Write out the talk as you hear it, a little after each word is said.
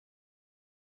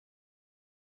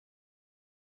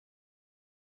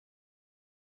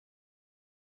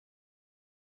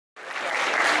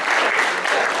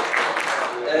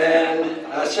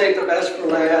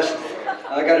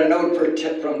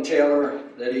from Taylor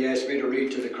that he asked me to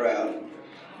read to the crowd.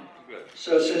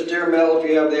 So it says, "Dear Mel, if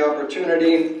you have the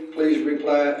opportunity, please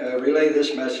relay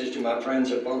this message to my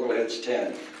friends at Bogleheads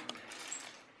 10.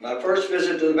 My first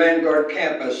visit to the Vanguard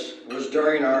campus was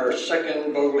during our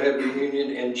second Boglehead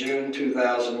reunion in June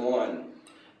 2001.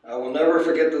 I will never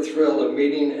forget the thrill of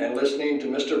meeting and listening to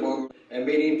Mr. Bogle and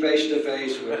meeting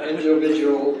face-to-face with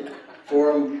individual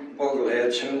forum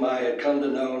Bogleheads whom I had come to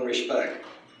know and respect.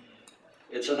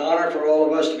 It's an honor for all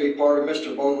of us to be part of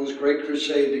Mr. Bogle's great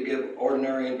crusade to give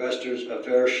ordinary investors a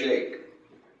fair shake.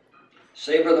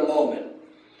 Savor the moment.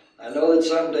 I know that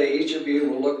someday each of you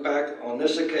will look back on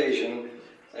this occasion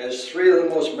as 3 of the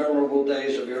most memorable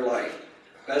days of your life.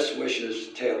 Best wishes,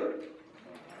 Taylor."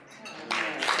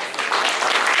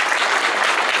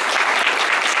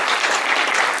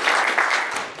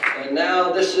 And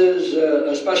now this is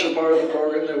a special part of the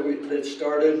program that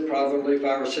started probably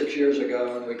 5 or 6 years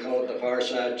ago, and we call it the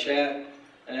Fireside Chat.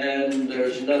 And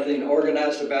there's nothing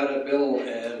organized about it. Bill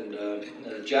and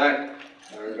Jack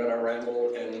are going to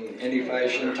ramble in any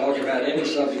fashion, talk about any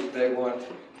subject they want,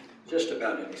 just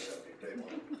about any subject they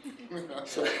want.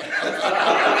 So,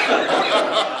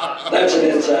 that's an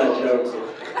inside joke.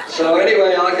 So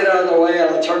anyway, I'll get out of the way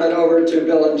and I'll turn it over to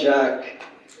Bill and Jack.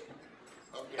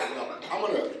 Okay, well, I'm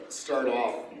going to start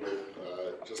off with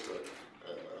just a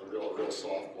real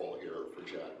softball here for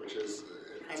Jack, which is,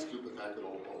 it has to do with the fact that a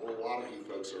lot of you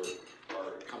folks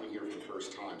are coming here for the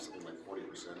first time. Something like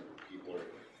 40% of people are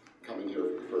coming here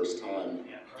for the first time.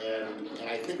 And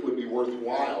I think it would be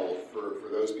worthwhile for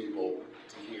those people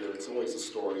to hear. It's always a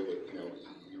story that, you know,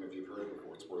 even if you've heard it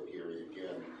before, it's worth hearing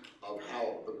again, of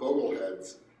how the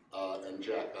Bogleheads and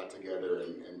Jack got together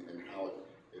and how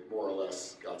it more or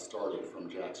less got started from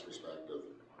Jack's perspective.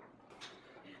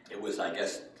 It was, I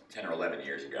guess, 10 or 11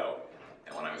 years ago,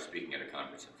 and when I was speaking at a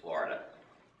conference in Florida,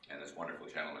 and this wonderful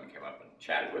gentleman came up and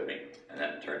chatted with me, and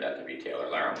then it turned out to be Taylor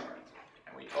Larimore.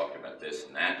 And we talked about this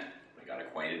and that, we got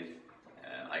acquainted,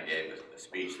 and I gave a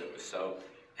speech that was so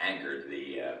angered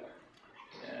the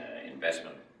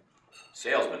investment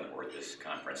salesmen that were at this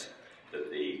conference that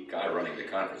the guy running the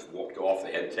conference walked off the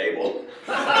head table.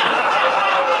 And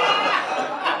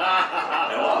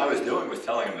all I was doing was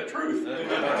telling him the truth. In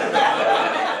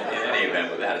any event,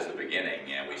 with that as the beginning,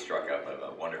 we struck up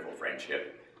a wonderful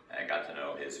friendship. I got to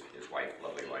know his wife,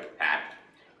 lovely wife, Pat,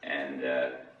 and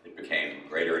it became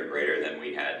greater and greater. Then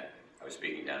I was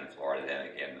speaking down in Florida then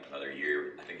again another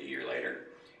year, I think a year later,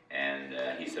 and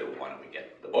he said, well, why don't we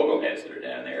get the Bogleheads that are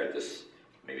down there at this,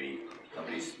 maybe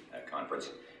somebody's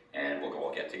conference, and we'll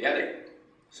all get together.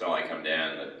 So I come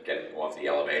down to get off the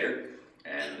elevator,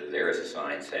 and there is a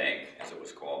sign saying, as it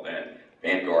was called then,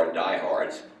 Vanguard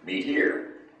diehards meet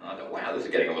here. And I thought, wow, this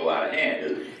is getting a little out of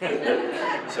hand.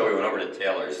 So we went over to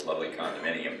Taylor's lovely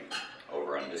condominium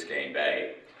over on Biscayne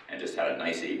Bay and just had a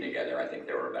nice evening together. I think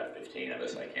there were about 15 of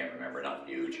us, I can't remember, not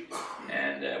huge.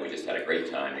 And we just had a great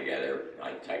time together.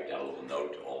 I typed out a little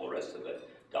note to all the rest of the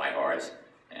diehards,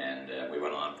 and we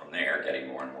went on from there, getting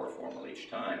more and more formal each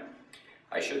time.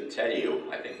 I should tell you,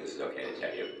 I think this is okay to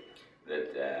tell you,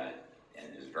 that, and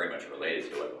it is very much related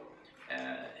to it,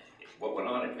 what went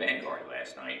on at Vanguard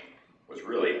last night was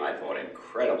really, I thought,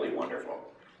 incredibly wonderful.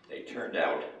 They turned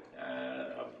out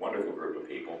a wonderful group of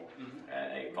people,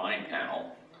 a fine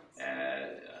panel.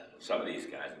 Some of these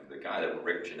guys, the guy that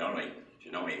Rick Giannone,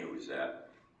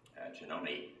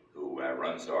 who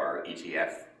runs our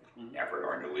ETF effort,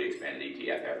 our newly expanded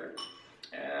ETF effort.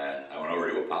 I went over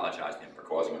to apologize to him for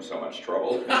causing him so much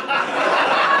trouble.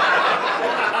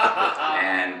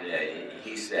 And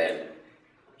he said,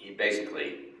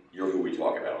 basically, you're who we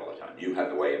talk about all the time. You have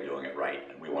the way of doing it right,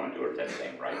 and we want to do it that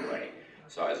same right way.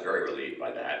 So I was very relieved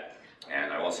by that.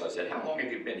 And I also said, how long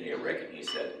have you been here, Rick? And he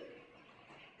said,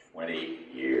 20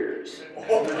 years.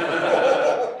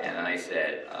 And I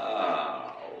said,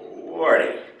 oh,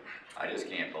 Lordy, I just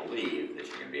can't believe that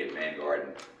you're going to be at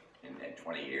Vanguard in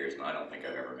 20 years, and I don't think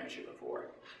I've ever met you before.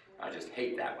 I just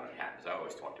hate that when it happens. I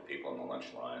always talk to people on the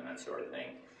lunch line and that sort of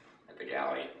thing at the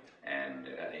galley. And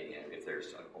if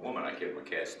there's a woman, I give him a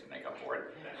kiss to make up for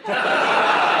it. But,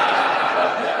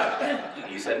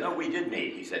 he said, no, we did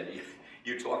meet. He said,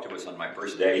 you talked to us on my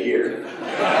first day here.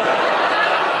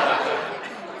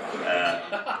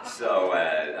 So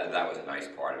that was a nice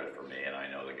part of it for me, and I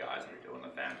know the guys that are doing the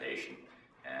foundation.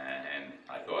 And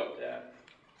I thought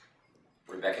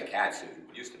Rebecca Katz, who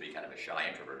used to be kind of a shy,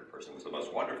 introverted person, was the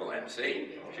most wonderful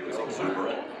MC. She was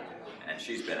exuberant, and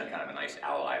she's been a kind of a nice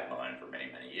ally of mine for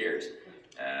many, many years.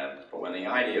 But when the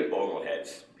idea of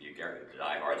Bogleheads, the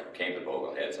diehards became the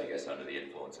Bogleheads, I guess under the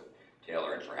influence of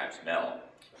Taylor and perhaps Mel,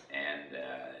 and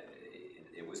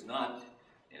it was not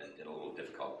in a little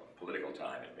difficult political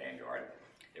time at Vanguard,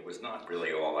 it was not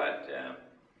really all that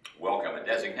welcome a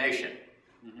designation.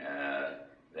 And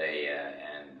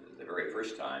the very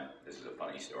first time, this is a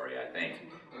funny story, I think,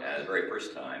 the very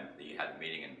first time that you had a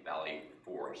meeting in Valley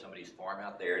 4, somebody's farm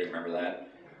out there, do you remember that?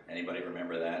 Anybody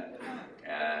remember that?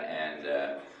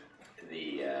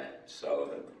 So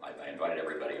I invited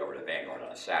everybody over to Vanguard on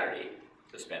a Saturday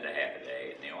to spend a half a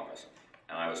day in the office.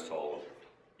 And I was told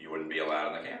you wouldn't be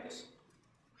allowed on the campus.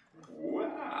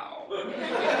 Wow. And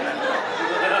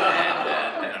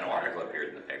then an article appeared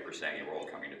in the paper saying you were all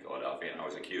coming to Philadelphia, and I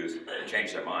was accused, they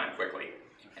changed their mind quickly,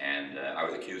 and I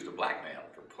was accused of blackmail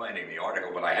for planning the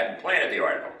article, but I hadn't planned the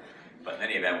article. But in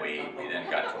any event, we then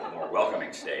got to a more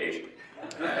welcoming stage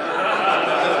last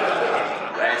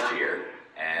year,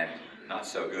 and not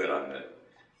so good on the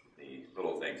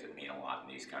little things that mean a lot in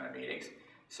these kind of meetings.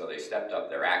 So they stepped up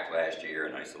their act last year, a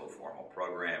nice little formal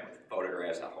program with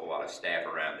photographs, a whole lot of staff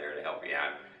around there to help you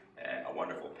out, a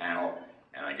wonderful panel,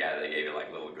 and I gather they gave you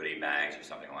like little goodie bags or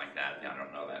something like that. I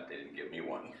don't know that, they didn't give me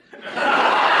one. No,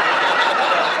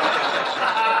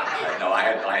 I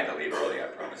had to leave early, I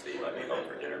promised you. Let me home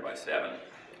for dinner by 7,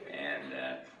 and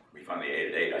we finally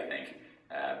ate at 8, I think.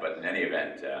 But in any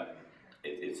event,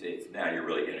 it's now you're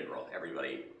really integral.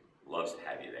 Everybody loves to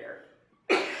have you there.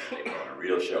 They put on a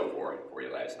real show for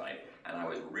you last night, and I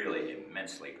was really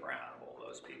immensely proud of all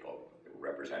those people who were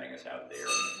representing us out there,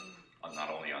 not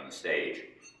only on the stage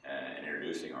and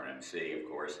introducing our MC, of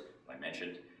course, I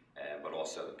mentioned, but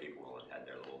also the people who had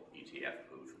their little ETF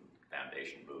booth, and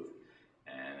foundation booth,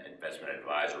 and investment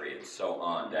advisory, and so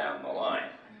on down the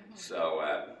line. So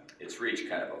it's reached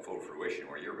kind of a full fruition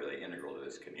where you're really integral to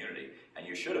this community, and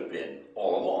you should have been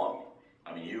all along.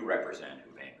 I mean, you represent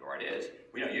who Vanguard is.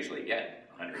 We don't usually get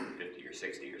 150 or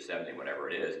 60 or 70, whatever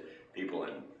it is, people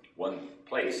in one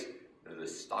place. They're the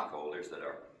stockholders that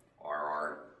are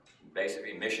our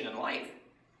basically mission in life.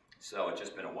 So it's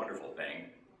just been a wonderful thing,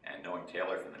 and knowing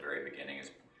Taylor from the very beginning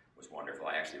was wonderful.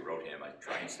 I actually wrote him, I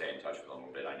try and stay in touch with him a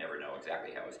little bit. I never know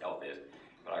exactly how his health is,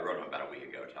 but I wrote him about a week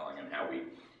ago telling him how we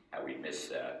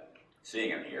miss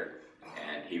seeing him here.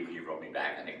 And he wrote me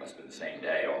back, I think it must have been the same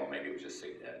day, or maybe it was just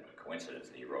a coincidence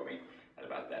that he wrote me at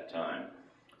about that time.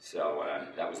 So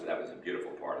that was a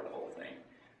beautiful part of the whole thing.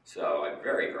 So I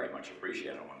very, very much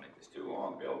appreciate, I don't want to make this too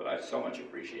long, Bill, but I so much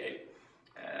appreciate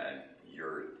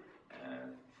your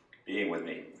being with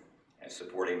me and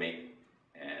supporting me.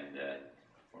 And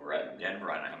when we're at Denver,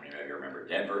 I don't know how many of you remember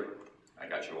Denver, I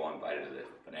got you all invited to the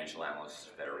Financial Analysts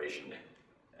Federation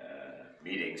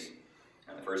meetings.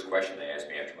 And the first question they asked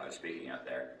me after I was speaking out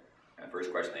there, and the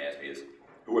first question they asked me is,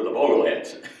 who are the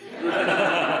Bogleheads?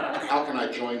 How can I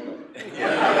join them?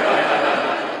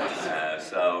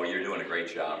 So you're doing a great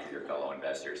job for your fellow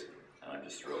investors, and I'm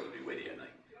just thrilled to be with you. And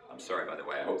I'm sorry, by the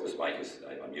way, I hope this mic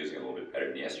I'm using it a little bit better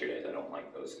than yesterday's. I don't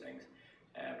like those things.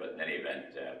 But in any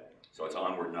event, so it's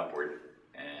onward and upward,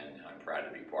 and I'm proud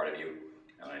to be part of you.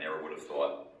 And I never would have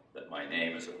thought that my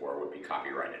name, as it were, would be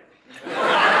copyrighted.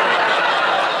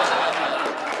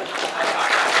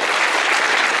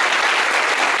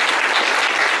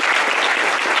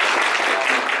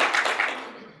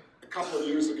 A couple of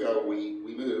years ago,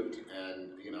 we moved, and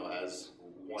as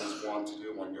one's wont to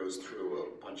do, one goes through a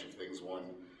bunch of things one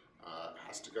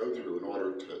has to go through in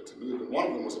order to move. And one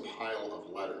of them was a pile of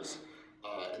letters.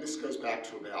 And this goes back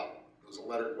to about, it was a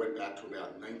letter that went back to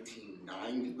about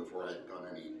 1990 before I had done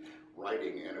any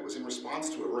writing, and it was in response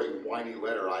to a very whiny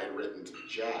letter I had written to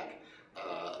Jack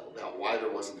about why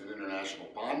there wasn't an international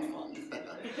bond fund.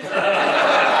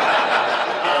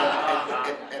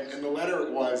 and the letter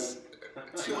was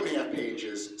 2.5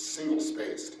 pages,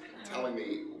 single-spaced, telling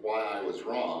me why I was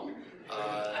wrong,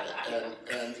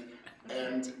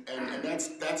 and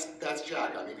that's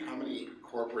Jack. I mean, how many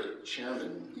corporate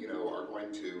chairmen, are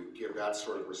going to give that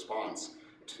sort of response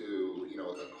to,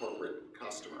 a corporate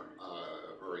customer,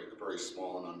 a very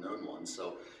small and unknown one.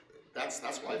 So that's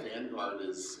why Vanguard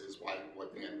is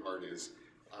what Vanguard is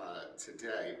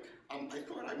today. I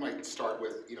thought I might start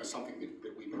with something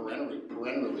that we perennially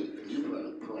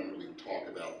talk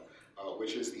about,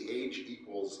 which is the age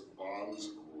equals bonds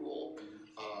rule,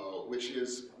 which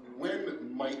is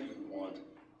when might you want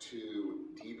to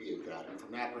deviate that, and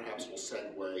from that perhaps we'll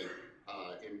segue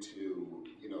into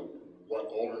what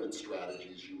alternate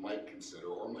strategies you might consider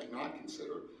or might not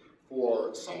consider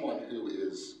for someone who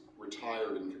is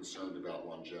retired and concerned about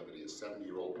longevity, a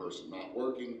 70-year-old person not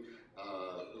working,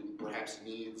 who perhaps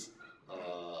needs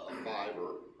a 5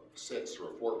 or 6 or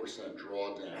a 4%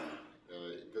 drawdown.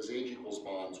 Does age equals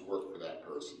bonds work for that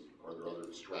person? Are there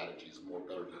other strategies, more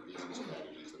better business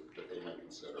strategies that they might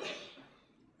consider?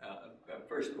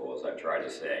 First of all, as I tried to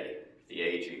say, the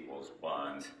age equals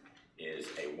bonds is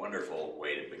a wonderful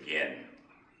way to begin,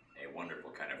 a wonderful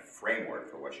kind of framework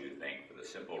for what you think, for the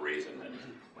simple reason that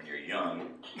when you're young,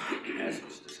 as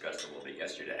was discussed a little bit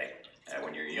yesterday,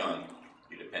 when you're young,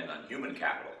 you depend on human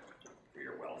capital for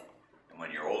your wealth. And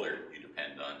when you're older, you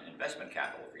depend on investment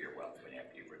capital for your wealth when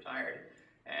after you've retired.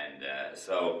 And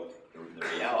so the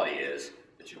reality is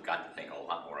that you've got to think a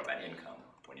lot more about income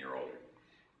when you're older.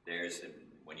 There's,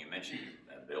 when you mentioned,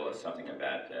 Bill, something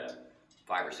about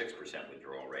 5 or 6%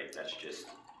 withdrawal rate, that's just,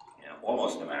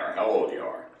 almost no matter how old you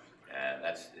are,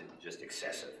 that's just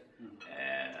excessive.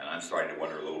 And I'm starting to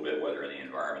wonder a little bit whether in the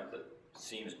environment that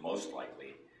seems most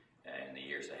likely in the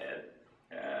years ahead,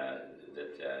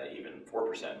 that even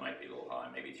 4% might be a little high,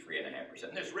 maybe 3.5%.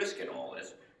 And there's risk in all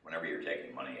this whenever you're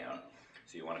taking money out,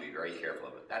 so you want to be very careful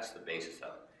of it. That's the basis of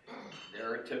it.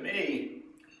 There are, to me,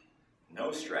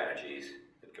 no strategies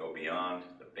that go beyond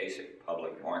the basic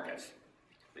public markets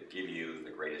that give you the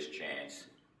greatest chance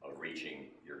of reaching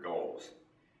your goals.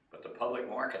 But the public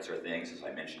markets are things, as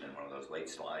I mentioned in one of those late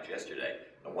slides yesterday,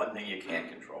 the one thing you can't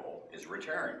control is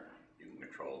return. You can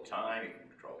control time, you can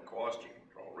control cost, you can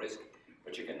control risk,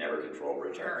 but you can never control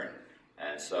return.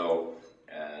 And so,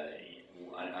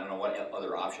 I don't know what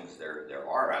other options there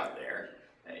are out there.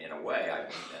 In a way,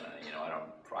 I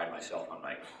don't pride myself on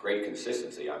my great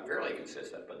consistency. I'm fairly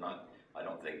consistent, but not, I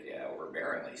don't think,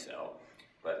 overbearingly so.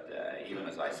 But even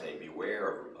as I say,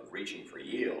 beware of reaching for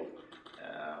yield.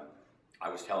 I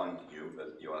was telling you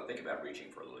that you ought to think about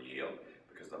reaching for a little yield,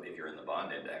 because if you're in the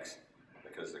bond index,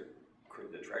 because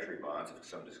the treasury bonds have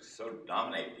so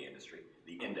dominated the industry,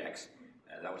 the index.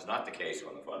 That was not the case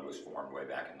when the fund was formed way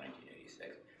back in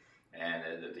 1986. And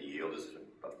that the yield is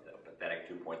a pathetic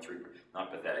 2.3,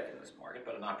 not pathetic in this market,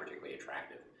 but not particularly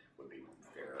attractive, would be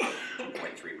fair,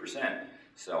 2.3%.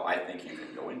 So I think you can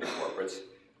go into corporates,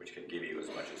 which can give you as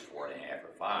much as 4.5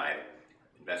 or 5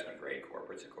 investment grade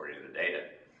corporates according to the data.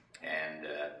 And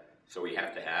so we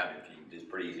have to have, it's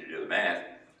pretty easy to do the math,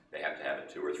 they have to have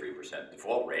a 2 or 3%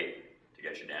 default rate to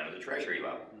get you down to the treasury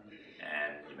level.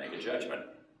 And you make a judgment.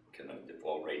 Can the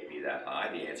default rate be that high?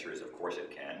 The answer is, of course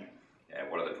it can.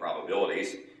 What are the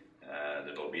probabilities that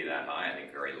it'll be that high? I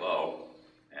think very low.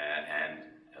 And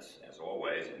as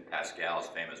always, in Pascal's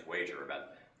famous wager about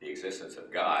the existence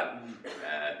of God,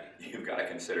 you've got to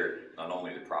consider not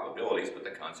only the probabilities, but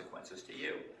the consequences to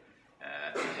you.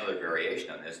 Another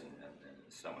variation on this, and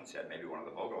someone said, maybe one of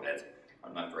the Bogleheads,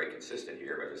 I'm not very consistent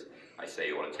here because I say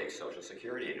you want to take Social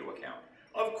Security into account.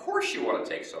 Of course you want to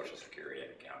take Social Security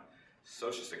into account.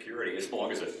 Social Security, as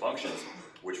long as it functions,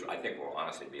 which I think will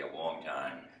honestly be a long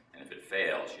time, and if it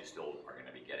fails, you still are going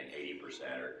to be getting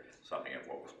 80% or something of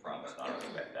what was promised. I don't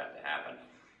expect that to happen.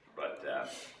 But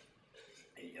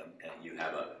you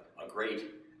have a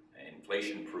great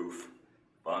inflation-proof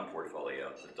bond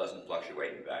portfolio that doesn't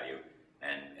fluctuate in value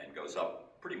and goes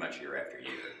up pretty much year after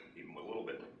year, even with a little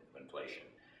bit of inflation.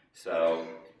 So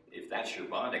if that's your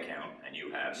bond account and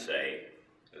you have, say,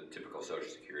 a typical Social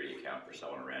Security account for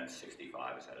someone around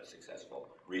 65 has had a successful,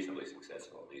 reasonably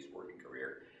successful, at least working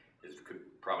career, could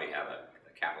probably have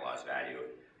a capitalized value of,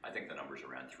 I think the number's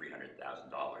around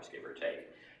 $300,000, give or take.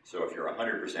 So if you're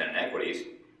 100% in equities,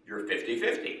 you're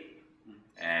 50-50.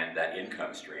 And that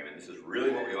income stream, and this is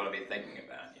really what we ought to be thinking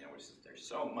about, there's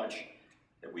so much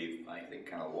that we've, I think,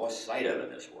 kind of lost sight of in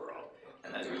this world.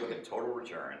 And as we look at total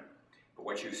return, but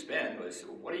what you spend was,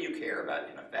 what do you care about,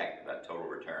 in effect, about total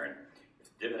return?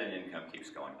 If dividend income keeps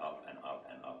going up and up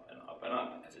and up and up and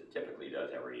up, as it typically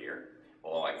does every year,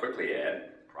 although I quickly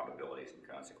add probabilities and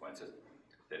consequences,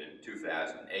 that in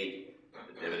 2008,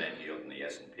 the dividend yield in the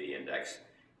S&P index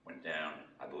went down,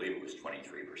 I believe it was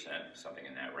 23%, something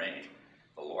in that range.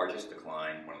 The largest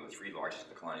decline, one of the 3 largest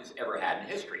declines ever had in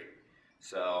history.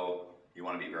 So you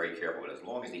want to be very careful, but as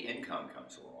long as the income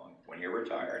comes along, when you're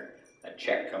retired, that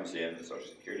check comes in, the Social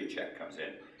Security check comes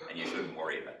in, and you shouldn't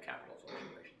worry about capital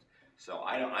fluctuations. So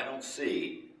I don't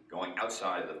see going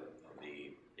outside of the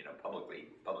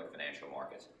public financial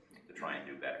markets to try and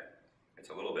do better. It's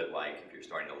a little bit like if you're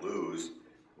starting to lose,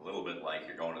 a little bit like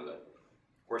you're going to the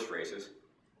horse races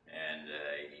and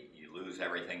you lose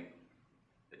everything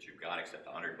that you've got except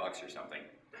 $100 or something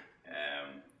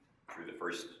through the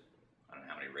first, I don't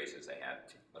know how many races they had,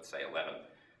 let's say 11.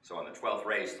 So on the 12th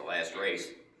race, the last race,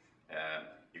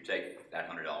 you take that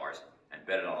 $100 and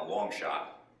bet it on a long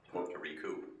shot, hope to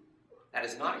recoup. That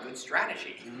is not a good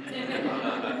strategy.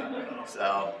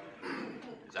 So,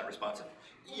 is that responsive?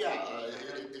 Yeah,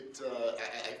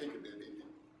 I think it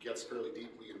gets fairly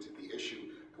deeply into the issue.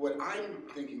 What I'm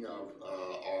thinking of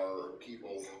are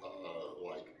people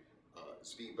like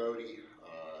Zvi Bodie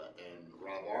and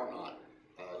Rob Arnott,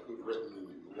 who've written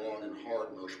long and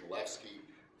hard, Moshe Milevsky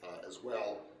as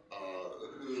well,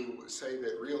 who say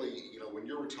that really, when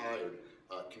you're retired,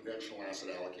 conventional asset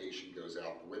allocation goes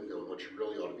out the window, and what you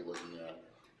really ought to be looking at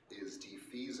is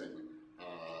defeasing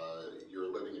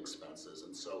your living expenses.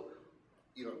 And so,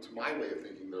 to my way of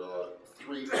thinking, there are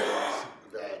three things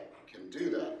that can do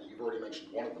that. You've already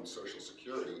mentioned one of them, Social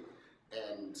Security,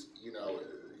 and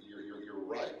you're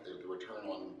right. The return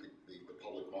on the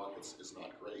public markets is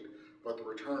not great, but the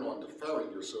return on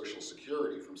deferring your Social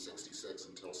Security from 66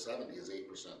 until 70 is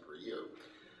 8% per year.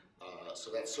 So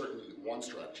that's certainly one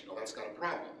strategy. That's got a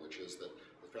problem, which is that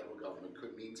the federal government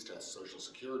could means test Social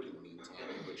Security in the meantime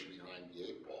and put you behind the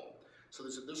 8 ball. So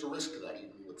there's a risk to that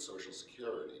even with Social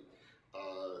Security.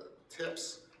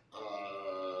 Tips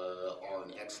are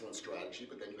an excellent strategy,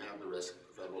 but then you have the risk that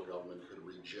the federal government could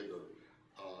rejigger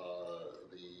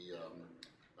the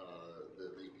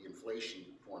inflation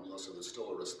formula, so there's still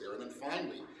a risk there. And then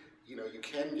finally, you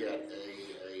can get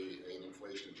an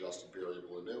inflation-adjusted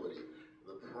variable annuity.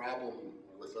 The problem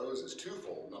with those is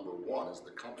twofold. Number one is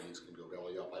the companies can go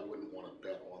belly up. I wouldn't want to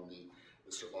bet on the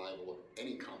survival of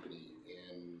any company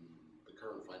in the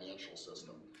current financial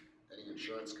system, any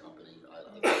insurance company.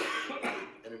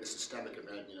 And in a systemic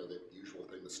event, the usual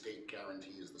thing, the state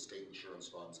guarantees, the state insurance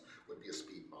funds would be a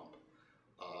speed bump.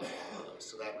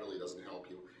 So that really doesn't help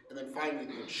you. And then finally,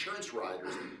 the insurance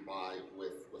riders that you buy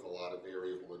with a lot of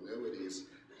variable annuities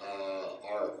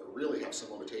really have some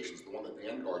limitations. The one that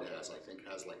Vanguard has, I think,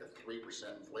 has like a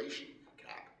 3% inflation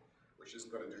cap, which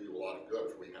isn't going to do you a lot of good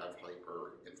if we have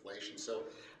hyperinflation. So,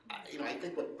 I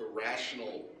think what the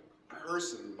rational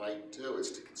person might do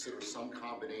is to consider some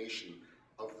combination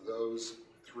of those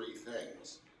three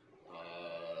things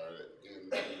in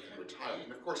retirement.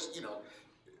 And of course,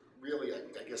 really,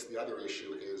 I guess the other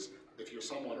issue is if you're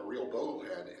someone, a real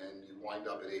boglehead, and you wind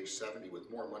up at age 70 with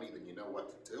more money than you know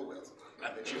what to do with,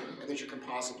 and that you can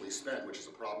possibly spend, which is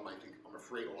a problem I'm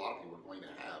afraid a lot of you are going to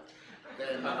have,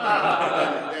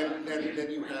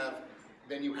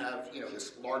 then you have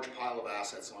this large pile of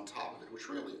assets on top of it, which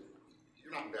really,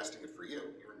 you're not investing it for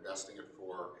you. You're investing it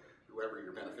for whoever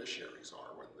your beneficiaries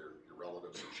are, whether they're your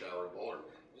relatives or charitable, or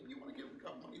maybe you want to give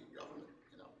money to the government.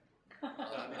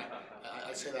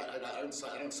 I say that. I don't say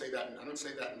that. I don't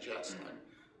say that in jest.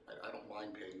 I don't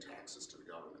mind paying taxes to the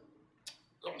government.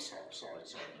 Oh, I'm sorry.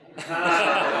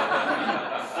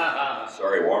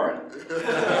 Sorry, Warren.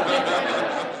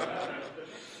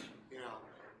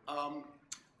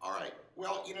 All right.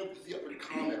 Well, the other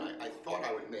comment I thought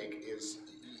I would make is,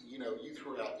 you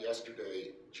threw out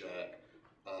yesterday, Jack,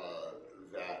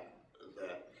 that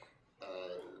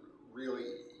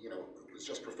really, it was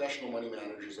just professional money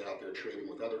managers out there trading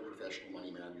with other professional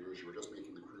money managers. You were just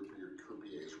making the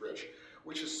croupiers rich,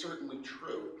 which is certainly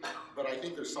true. But I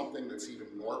think there's something that's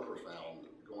even more profound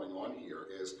going on here,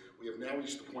 is we have now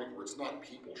reached the point where it's not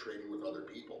people trading with other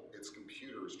people, it's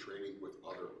computers trading with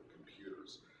other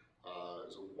computers.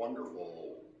 There's a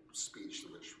wonderful speech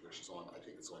which is on, I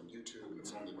think it's on YouTube, and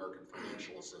it's on the American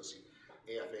Financial Association,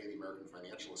 AFA, the American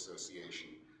Financial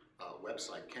Association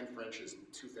website, Ken French's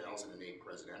 2008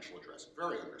 presidential address,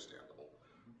 very understandable,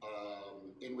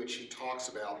 in which he talks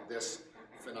about this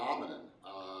phenomenon,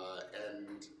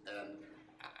 and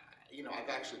I've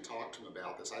actually talked to him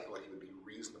about this. I thought he would be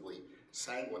reasonably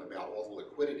sanguine about all the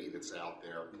liquidity that's out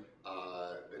there,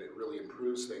 that it really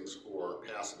improves things for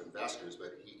passive investors,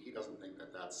 but he doesn't think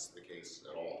that that's the case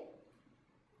at all.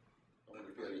 I wonder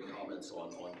if you have any comments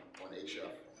on HFT.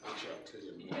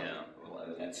 Yeah,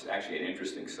 well, that's actually an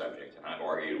interesting subject, and I've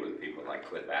argued with people like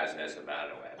Cliff Asness about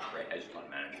it, who have great hedge fund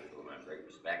managers whom I have great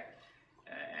respect,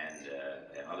 and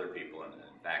other people. And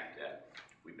in fact,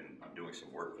 I'm doing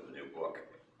some work for the new book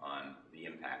on the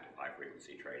impact of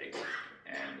high-frequency trading,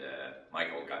 and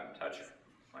Michael got in touch.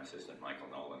 My assistant Michael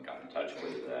Nolan got in touch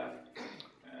with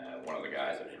one of the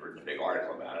guys that had written a big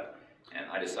article about it, and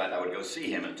I decided I would go see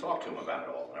him and talk to him about it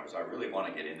all. And I really want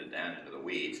to get down into the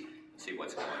weeds and see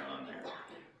what's going on there.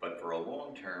 But for a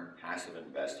long-term passive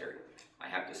investor, I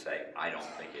have to say I don't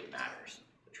think it matters.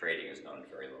 The trading is done at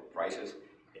very low prices.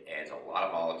 It adds a lot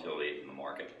of volatility in the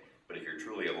market. But if you're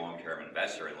truly a long-term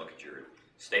investor and look at your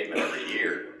statement every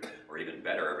year, or even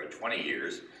better, every 20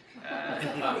 years,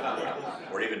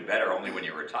 or even better, only when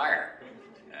you retire.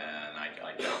 And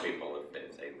I tell people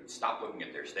if they would stop looking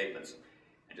at their statements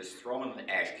and just throw them in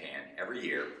the ash can every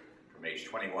year from age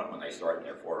 21 when they start in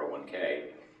their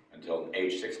 401k until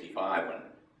age 65 when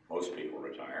most people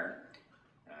retire,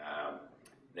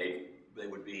 they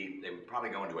would probably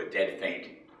go into a dead faint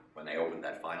when they opened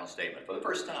that final statement for the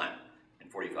first time in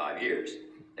 45 years.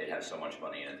 They'd have so much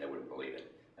money in it they wouldn't believe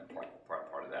it. And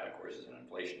part of that, of course, is an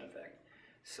inflation effect.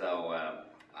 So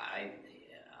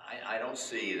I don't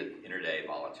see that intraday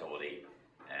volatility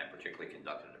and particularly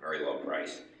conducted at a very low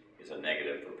price, is a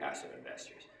negative for passive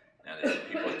investors. Now, there's some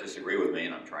people that disagree with me,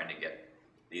 and I'm trying to get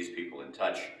these people in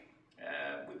touch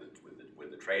with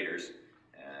the traders.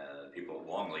 People at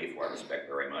Longleaf, who I respect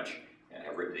very much,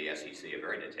 have written to the SEC a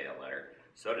very detailed letter,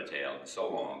 so detailed and so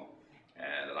long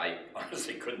that I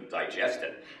honestly couldn't digest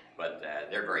it. But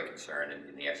they're very concerned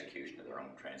in the execution of their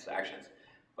own transactions.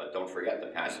 But don't forget, the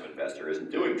passive investor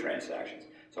isn't doing transactions.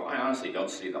 So I honestly don't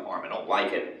see the harm. I don't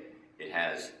like it. It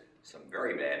has some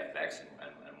very bad effects, and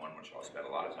one which I'll spend a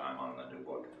lot of time on in the new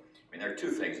book. I mean, there are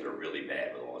two things that are really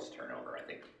bad with all this turnover. I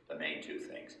think the main two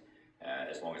things,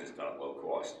 as long as it's done at low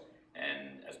cost.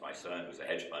 And as my son, who's a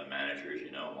hedge fund manager, as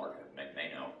you know, may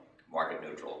know, market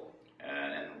neutral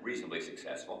and reasonably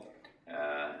successful,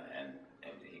 and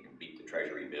he can beat the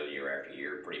Treasury bill year after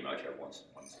year, pretty much. Every once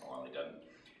in a while he doesn't.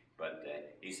 But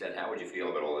he said, how would you feel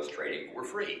about all this trading? We're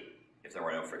free if there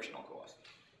were no frictional costs.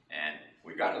 And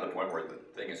we've gotten to the point where the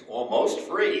thing is almost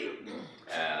free.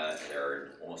 There are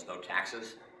almost no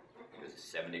taxes, because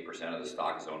 70% of the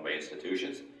stock is owned by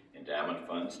institutions, endowment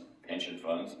funds, pension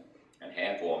funds, and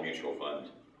half all mutual fund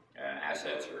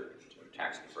assets are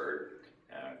tax deferred,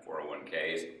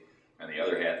 401ks, and the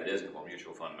other half that isn't. Well,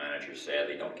 mutual fund managers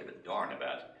sadly don't give a darn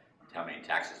about how many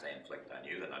taxes they inflict on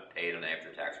you. They're not paid on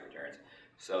after-tax returns.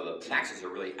 So the taxes are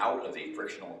really out of the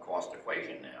frictional cost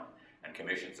equation now, and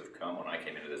commissions have come, when I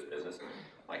came into this business,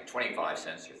 like 25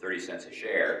 cents or 30 cents a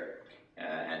share,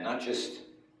 and not just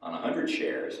on 100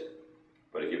 shares,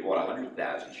 but if you bought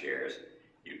 100,000 shares,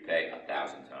 you'd pay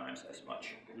 1,000 times as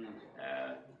much.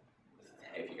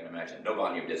 If you can imagine, no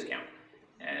volume discount.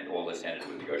 And all this ended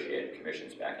with negotiated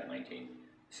commissions back in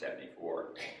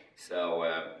 1974. So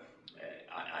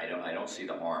I don't see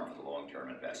the harm for the long-term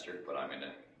investor, but I'm going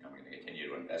to continue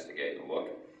to investigate and look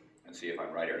and see if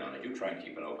I'm right or not. I do try and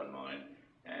keep an open mind,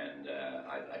 and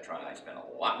I spend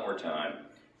a lot more time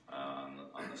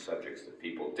on the subjects that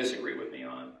people disagree with me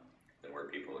on than where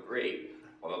people agree.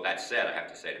 Although that said, I have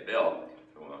to say to Bill,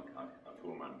 of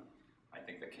whom I'm, I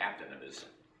think, the captain of his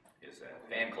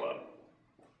fan club,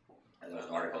 there was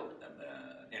an article,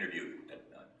 an interview at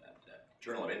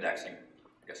Journal of Indexing,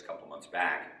 I guess a couple months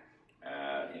back,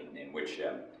 in which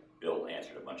Bill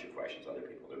answered a bunch of questions other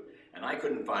people do. And I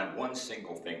couldn't find one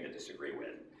single thing to disagree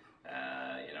with.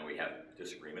 We have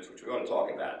disagreements, which we ought to talk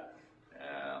about,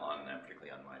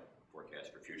 particularly on my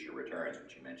forecast for future returns,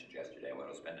 which you mentioned yesterday. I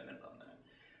want to spend a minute on that.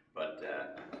 But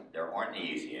there aren't any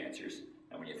easy answers.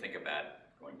 And when you think about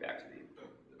going back to the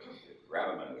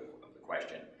gravamen of the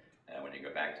question, when you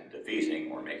go back to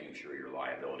defeasing or making sure your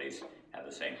liabilities have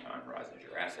the same time horizon as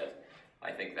your assets,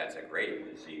 I think that's a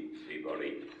great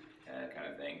Z-Bodie kind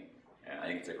of thing. I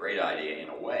think it's a great idea in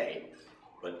a way,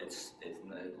 but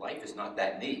life is not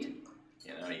that neat.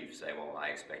 You say, well, I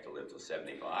expect to live till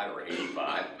 75 or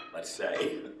 85, let's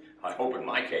say. I hope in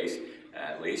my case,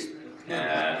 at least.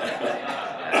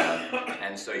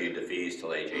 And so you defease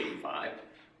till age 85,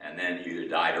 and then you either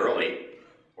died early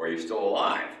or you're still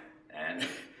alive. And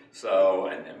so,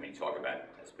 and then we talk about,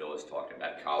 as Bill has talked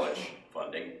about, college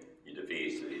funding. You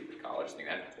defease the college thing.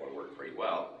 That ought to work pretty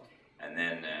well. And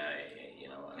then,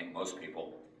 I think most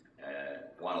people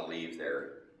want to leave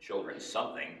their children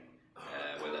something.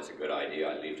 Whether that's a good idea,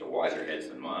 I leave to wiser heads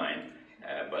than mine.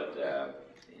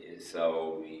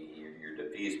 So your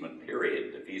defeasal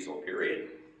period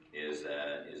is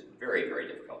very, very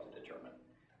difficult to determine.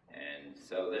 And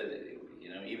so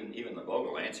even the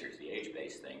Bogle answers, the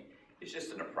age-based thing, is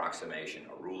just an approximation,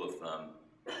 a rule of thumb.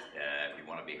 If you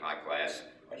want to be high class,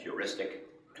 a heuristic.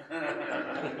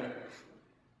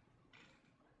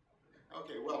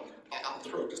 Okay, well, I'll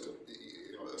throw just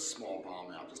a small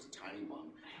bomb out, just a tiny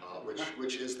bomb,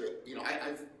 which is that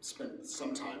I've spent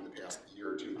some time the past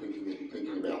year or two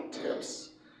thinking about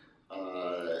tips,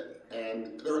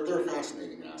 and they're a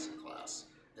fascinating asset class,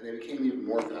 and they became even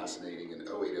more fascinating in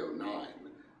 08-09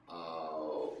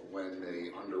 when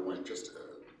they underwent just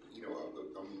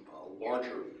a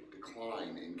larger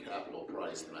decline in capital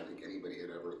price than I think anybody had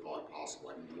ever thought possible.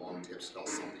 I mean, long tips fell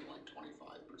something like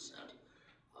 25%.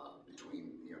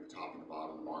 Between the top and the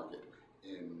bottom of the market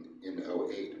in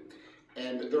 08.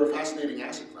 And they're a fascinating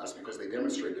asset class because they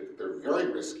demonstrated that they're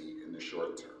very risky in the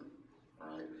short term,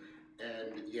 right?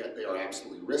 And yet they are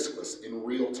absolutely riskless in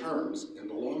real terms in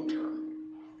the long term,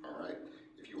 all right?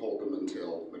 If you hold them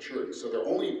until maturity. So they're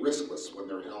only riskless when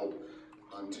they're held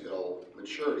until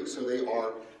maturity. So they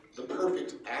are the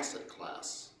perfect asset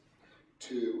class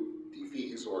to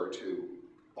defease or to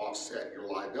offset your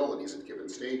liabilities at given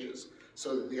stages.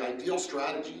 So the ideal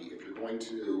strategy, if you're going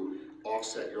to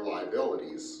offset your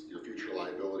liabilities, your future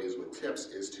liabilities with tips,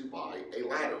 is to buy a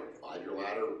ladder 5-year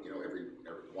ladder, every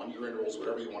 1-year intervals,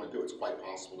 whatever you want to do, it's quite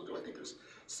possible to do. I think there's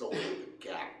still a little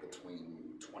gap between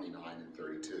 29 and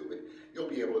 32, but you'll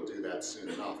be able to do that soon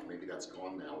enough. Maybe that's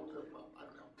gone now. Well, I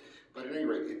don't know. But at any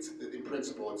rate, in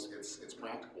principle, it's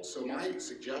practical. So my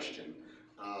suggestion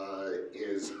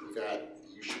is that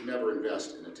you should never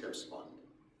invest in a TIPS fund.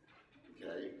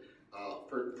 Okay,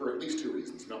 for at least 2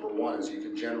 reasons. Number one is you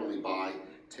can generally buy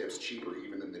TIPS cheaper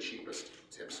even than the cheapest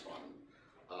TIPS fund.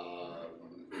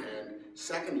 And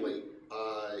secondly,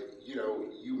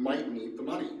 you might need the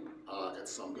money at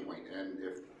some point. And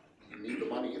if you need the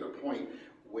money at a point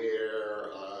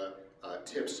where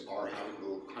TIPS are having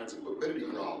the kinds of liquidity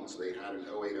problems they had in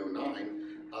 08, 09,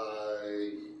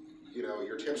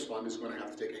 your TIPS fund is going to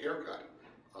have to take a haircut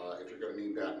if you're going to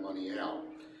need that money out.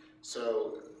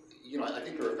 So, I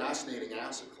think they're a fascinating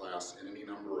asset class in any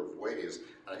number of ways.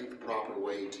 I think the proper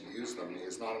way to use them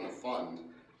is not in a fund,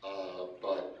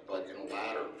 but in a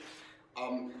ladder.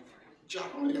 John,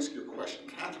 I want to ask you a question.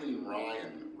 Kathleen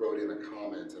Ryan wrote in a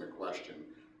comment and a question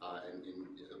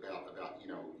about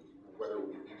whether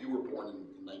you were born in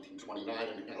 1929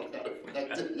 and how that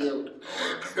affected you.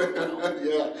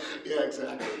 yeah,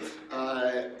 exactly.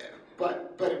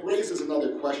 But it raises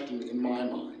another question in my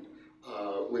mind,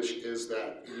 which is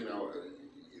that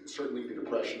certainly the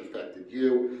Depression affected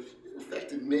you. It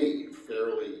affected me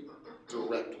fairly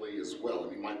directly as well.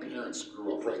 I mean, my parents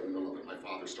grew up right in the middle of it. My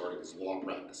father started his law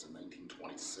practice in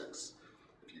 1926,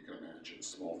 if you can imagine,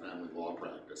 small family law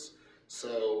practice.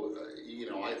 So,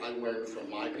 I learned from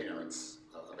my parents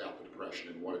about the Depression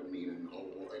and what it meant, and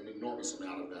an enormous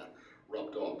amount of that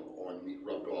rubbed off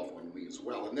on me as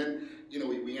well. And then,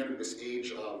 we entered this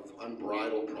age of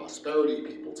unbridled prosperity.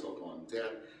 People took on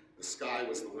debt. The sky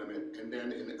was the limit. And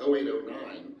then in 08,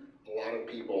 09, a lot of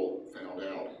people found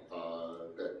out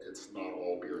that it's not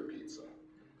all beer and pizza.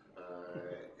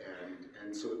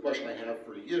 And so the question I have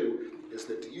for you is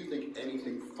that, do you think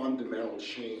anything fundamental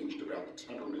changed about the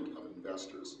temperament of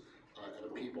investors and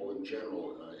of people in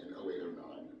general in 08,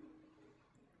 09?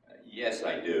 Yes,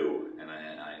 I do, and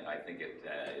I think it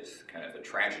is kind of the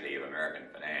tragedy of American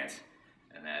finance,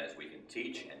 and that is we can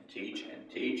teach and teach and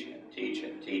teach and teach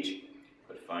and teach,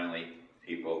 but finally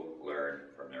people learn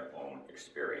from their own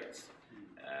experience.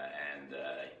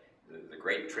 The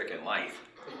great trick in life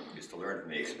is to learn from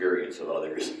the experience of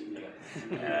others.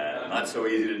 Not so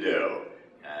easy to do.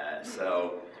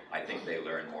 So I think they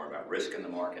learn more about risk in the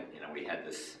market. We had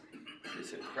this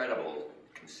incredible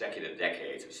consecutive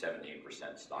decades of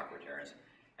 17% stock returns,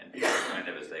 and people kind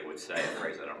of, as they would say, a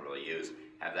phrase I don't really use,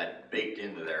 have that baked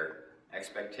into their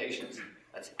expectations.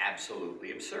 That's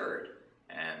absolutely absurd.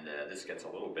 And this gets a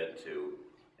little bit to,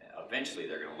 eventually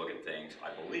they're going to look at things, I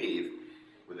believe,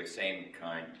 with the same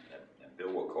kind, and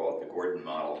Bill will call it the Gordon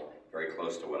model, very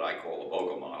close to what I call the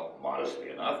Bogle model, modestly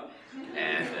enough,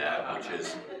 and which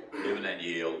is dividend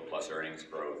yield plus earnings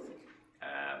growth,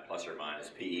 plus or minus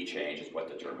PE change is what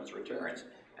determines returns.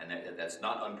 And that's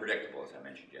not unpredictable, as I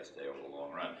mentioned yesterday, over the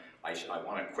long run. I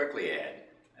want to quickly add,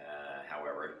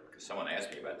 however, because someone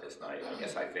asked me about this, and I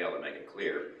guess I failed to make it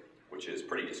clear, which is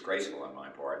pretty disgraceful on my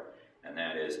part, and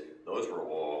that is those were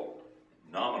all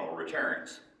nominal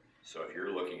returns. So if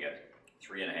you're looking at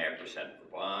 3.5% for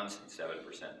bonds and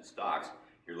 7% in stocks,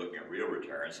 you're looking at real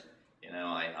returns.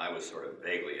 I was sort of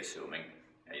vaguely assuming,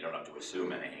 and you don't have to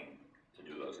assume anything to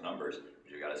do those numbers,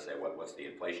 but you got to say what's the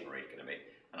inflation rate going to be.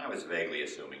 And I was vaguely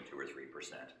assuming 2 or 3%.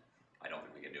 I don't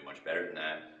think we can do much better than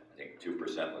that. I think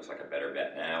 2% looks like a better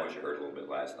bet now, as you heard a little bit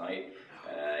last night.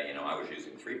 I was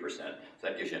using 3%, so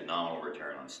that gives you a nominal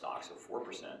return on stocks of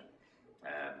 4%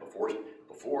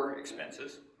 before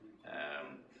expenses,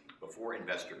 before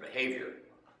investor behavior,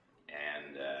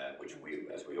 and which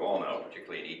as we all know,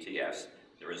 particularly in ETFs,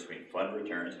 the difference between fund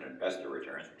returns and investor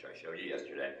returns, which I showed you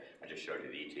yesterday. I just showed you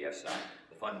the ETF side.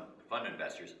 The fund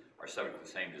investors are subject to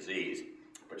the same disease,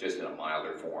 but just in a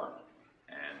milder form.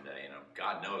 And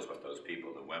God knows what those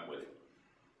people who went with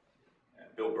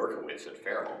Bill Berkowitz at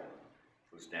F.I.R.E,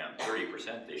 who's down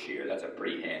 30% this year. That's a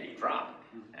pretty handy drop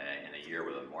in a year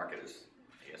where the market is,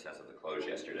 I guess as of the close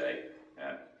yesterday,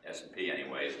 S&P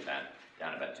anyway, is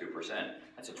down about 2%.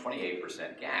 That's a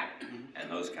 28% gap,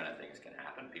 and those kind of things can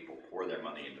happen. People pour their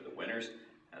money into the winners.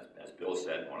 As Bill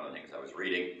said, one of the things I was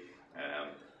reading,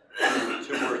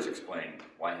 2 words explain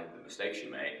why the mistakes you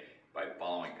made by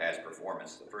following past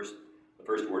performance. The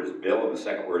first word is Bill, and the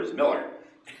second word is Miller.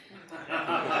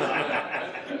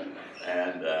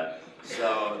 And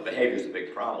so behavior is a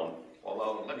big problem.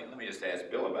 Although, let me just ask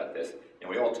Bill about this.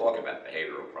 We all talk about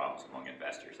behavioral problems among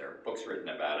investors. There are books written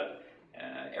about it,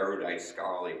 erudite,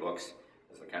 scholarly books.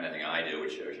 That's the kind of thing I do,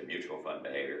 which shows you mutual fund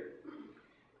behavior.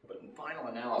 But final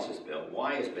analysis, Bill,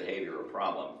 why is behavior a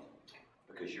problem?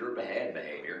 Because your bad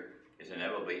behavior is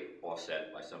inevitably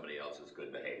offset by somebody else's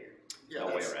good behavior. Yeah, no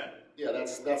way around it. Yeah,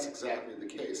 that's exactly the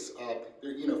case.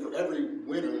 You know, for every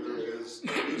winner there is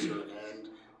a loser, and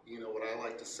you know what I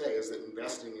like to say is that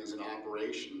investing is an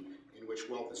operation in which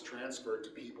wealth is transferred to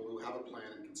people who have a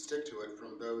plan and can stick to it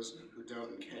from those who don't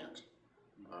and can't.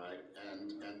 All right,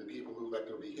 and the people who let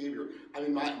their behavior. I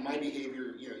mean, my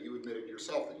behavior. You know, you admitted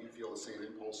yourself that you feel the same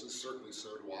impulses. Certainly,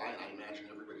 so do I, and I imagine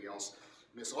everybody else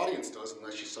in this audience does,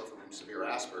 unless you suffer from severe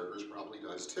Asperger's, probably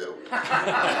does too. And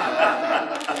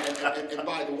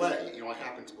by the way, you know, I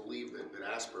happen to believe that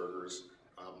Asperger's,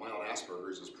 mild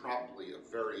Asperger's, is probably a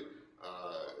very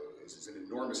is an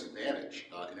enormous advantage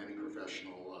in any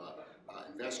professional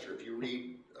investor. If you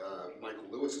read Michael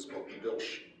Lewis's book,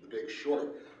 The Big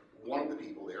Short, one of the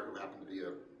people there, who happened to be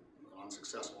an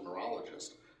unsuccessful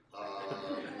neurologist,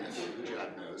 who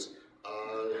Jack knows,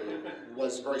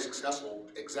 was very successful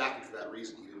exactly for that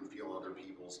reason. He didn't feel other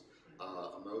people's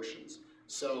emotions.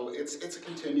 So it's a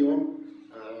continuum,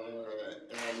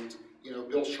 and you know,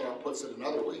 Bill Sharp puts it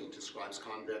another way. He describes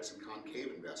convex and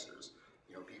concave investors.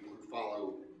 You know, people who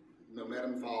follow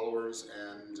momentum followers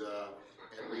and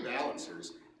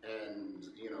rebalancers. And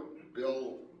you know,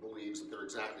 Bill believes that they're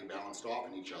exactly balanced off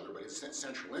in each other. But his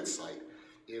central insight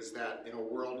is that in a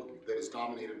world that is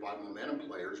dominated by momentum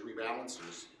players,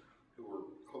 rebalancers, who are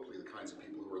hopefully the kinds of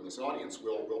people who are in this audience,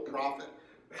 will profit.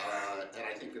 And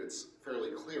I think that it's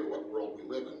fairly clear what world we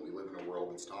live in. We live in a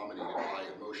world that's dominated by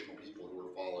emotional people who are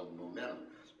following momentum.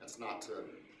 That's not to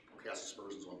cast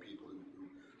aspersions on people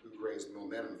who graze the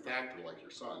momentum factor like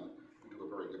your son, who do a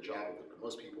very good job of it, but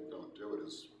most people don't do it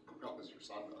as well as your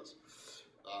son does.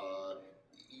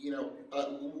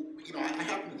 I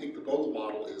happen to think the Bogle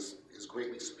model is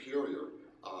greatly superior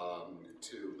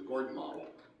to the Gordon model,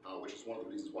 which is one of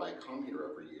the reasons why I come here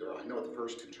every year. I know what the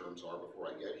first two terms are before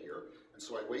I get here, and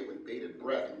so I wait with bated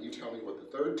breath, and you tell me what the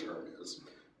third term is,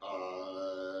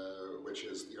 which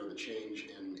is, you know, the change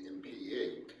in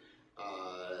PE.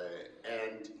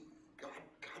 And God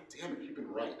damn it, you've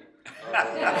been right.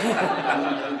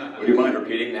 Would you mind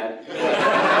repeating that?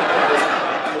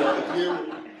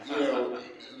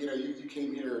 You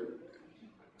came here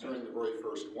during the very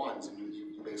first ones, and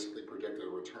you basically predicted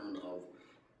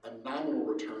a nominal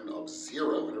return of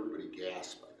 0, and everybody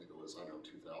gasped. I think it was,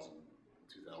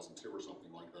 2002 or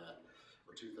something like that,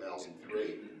 or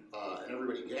 2003, and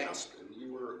everybody gasped, and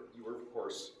you were of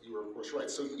course right.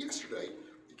 So yesterday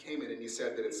you came in and you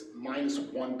said that it's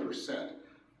 -1%.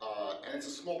 And it's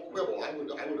a small quibble.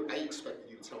 I expected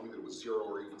you to tell me that it was 0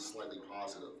 or even slightly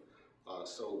positive.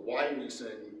 So why are you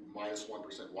saying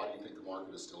 -1%? Why do you think the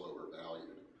market is still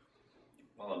overvalued?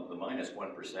 Well, the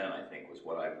 -1%, I think, was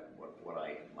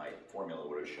my formula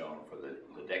would have shown for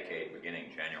the decade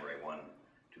beginning January 1,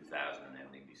 2000 and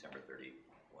ending December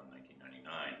 31,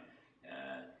 1999.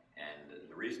 And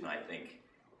the reason I think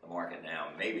the market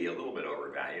now may be a little bit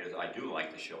overvalued is I do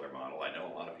like the Shiller model. I know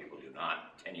a lot of people do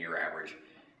not. 10-year average.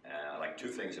 I like two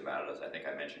things about it, as I think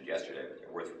I mentioned yesterday, but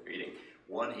they're worth repeating.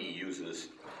 One, he uses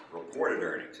reported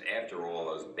earnings. After all,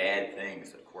 those bad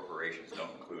things that corporations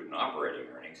don't include in operating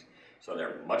earnings, so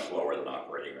they're much lower than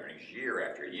operating earnings year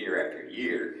after year after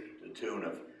year, to the tune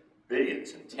of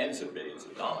billions and tens of billions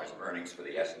of dollars of earnings for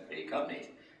the S&P companies.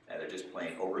 They're just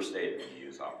plain overstated when you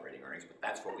use operating earnings, but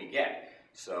that's what we get.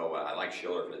 So I like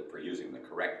Shiller for using the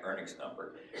correct earnings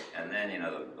number. And then, you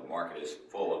know, the market is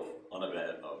full of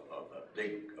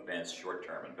big events,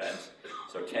 short-term events.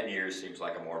 So 10 years seems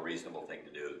like a more reasonable thing to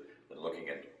do than looking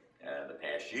at the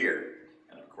past year.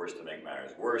 And of course, to make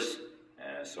matters worse,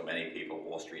 so many people,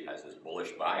 Wall Street has this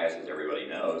bullish bias, as everybody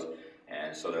knows,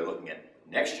 and so they're looking at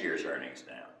next year's earnings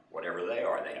now, whatever they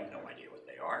are. They have no idea what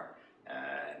they are,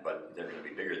 but they're going to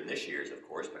be bigger than this year's, of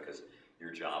course, because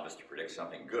your job is to predict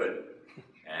something good.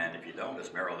 And if you don't,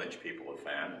 as Merrill Lynch people have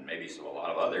found, and maybe a lot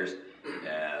of others,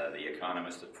 the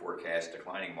economists that forecast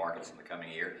declining markets in the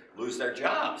coming year lose their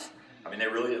jobs. I mean, they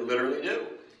really, literally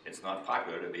do. It's not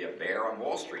popular to be a bear on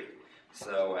Wall Street.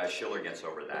 So Shiller gets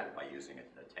over that by using a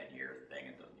 10-year thing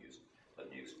and doesn't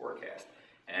use forecast.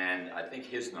 And I think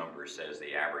his number says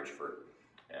the average for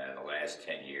the last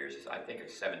 10 years is, I think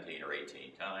it's 17 or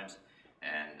 18 times.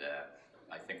 And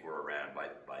I think we're around by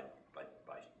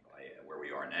where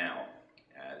we are now.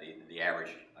 The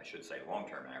average, I should say,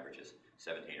 long-term average is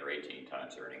 17 or 18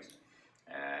 times earnings,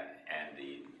 and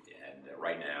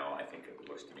right now I think it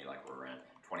looks to me like we're around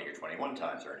 20 or 21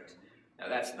 times earnings. Now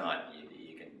that's not,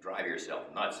 you can drive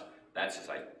yourself nuts. That's, as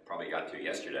I probably got to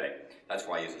yesterday, that's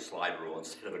why I use a slide rule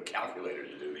instead of a calculator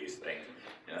to do these things.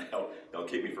 You know, they'll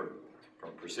keep me from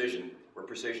precision, where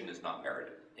precision is not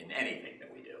merited in anything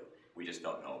that we do. We just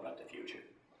don't know about the future.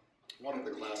 One of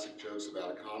the classic jokes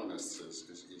about economists is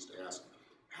to ask,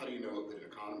 how do you know that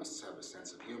economists have a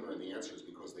sense of humor? And the answer is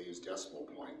because they use decimal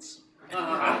points.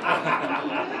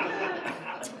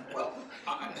 Well,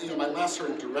 my last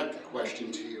sort of direct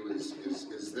question to you is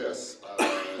this.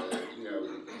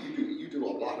 You do a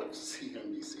lot of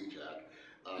CNBC, Jack.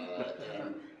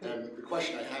 And the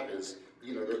question I have is,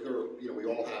 we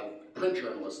all have print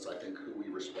journalists, I think, who we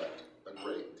respect a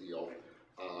great deal.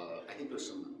 I think there's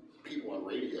some people on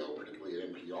radio, particularly at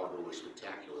NPR, who were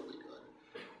spectacularly good.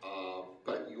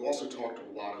 But you also talked to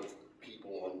a lot of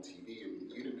people on TV, and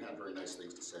you didn't have very nice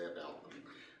things to say about them.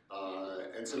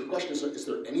 And so the question is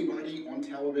there anybody on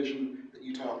television that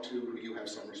you talk to who you have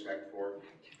some respect for?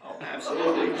 Oh,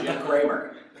 absolutely. Jim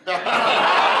Cramer.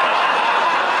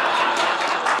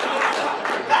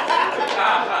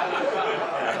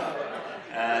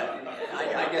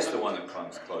 I guess the one that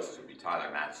comes closest would be Tyler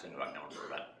Matheson, who I've known for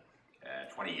about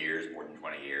 20 years, more than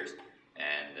 20 years.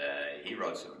 And he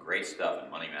wrote some great stuff in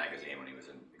Money Magazine when he was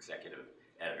an executive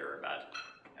editor about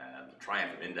the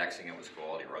triumph of indexing, it was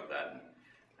called. He wrote that in,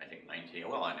 I think, I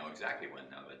know exactly when,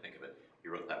 now that I think of it. He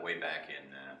wrote that way back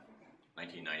in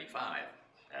 1995,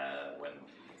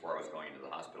 before I was going into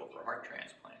the hospital for a heart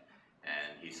transplant.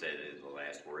 And he said the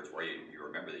last words were, you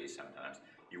remember these sometimes,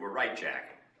 you were right,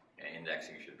 Jack.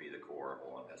 Indexing should be the core of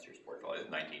all investors' portfolios.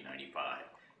 1995.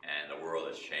 And the world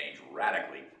has changed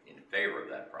radically in favor of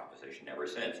that proposition ever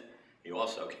since. He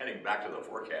also, getting back to the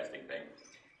forecasting thing,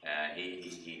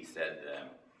 he said,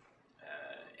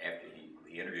 after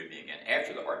he interviewed me again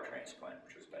after the heart transplant,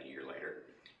 which was about a year later,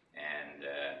 and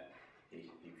he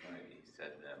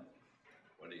said,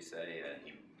 what did he say?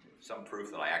 Some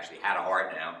proof that I actually had a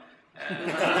heart now.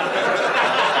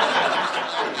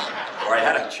 Or I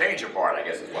had a change of heart, I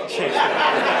guess is what it was.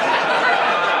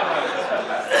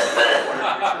 What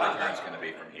are the future returns going to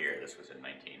be from here? This was in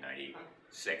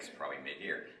 1996, probably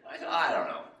mid-year. I said, I don't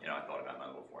know. I thought about my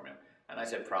little formula. And I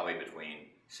said probably between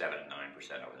 7 and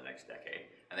 9% over the next decade.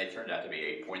 And they turned out to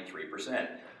be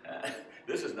 8.3%.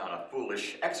 This is not a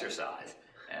foolish exercise.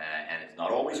 And it's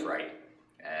not always right.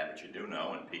 But you do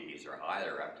know when PEs are high,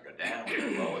 they're apt to go down. When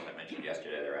they're low, as I mentioned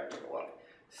yesterday, they're apt to go up.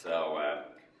 So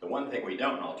the one thing we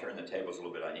don't, and I'll turn the tables a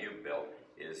little bit on you, Bill,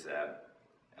 is,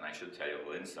 and I should tell you a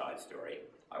little inside story,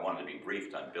 I wanted to be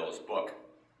briefed on Bill's book.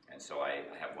 And so I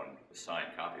have one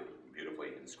signed copy, beautifully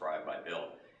inscribed by Bill.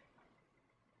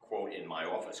 Quote in my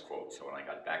office, quote. So when I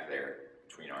got back there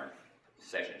between our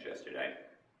sessions yesterday,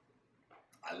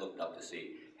 I looked up to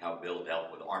see how Bill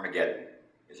dealt with Armageddon.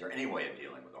 Is there any way of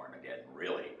dealing with Armageddon,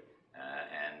 really?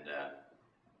 And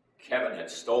Kevin had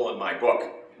stolen my book.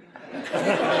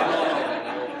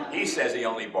 He says he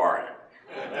only borrowed it.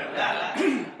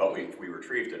 But we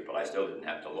retrieved it, but I still didn't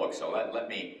have to look. So let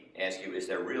me ask you, is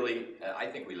there really, I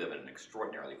think we live in an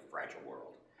extraordinarily fragile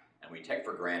world. And we take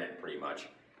for granted pretty much,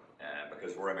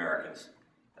 because we're Americans,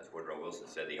 as Woodrow Wilson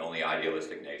said, the only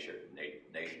idealistic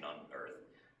nation on earth.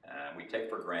 We take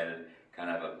for granted kind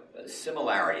of a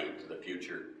similarity to the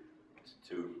future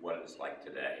to what it's like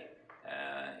today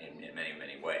in many,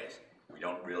 many ways. We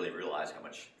don't really realize how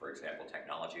much, for example,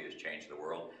 technology has changed the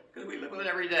world because we live with it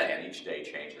every day, and each day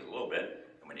changes a little bit.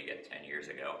 And when you get 10 years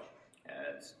ago,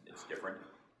 it's different.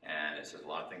 And it says a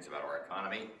lot of things about our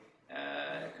economy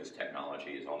because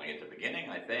technology is only at the beginning,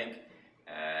 I think,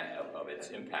 of its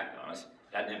impact on us.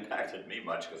 That hasn't impacted me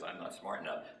much because I'm not smart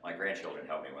enough. My grandchildren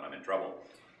help me when I'm in trouble.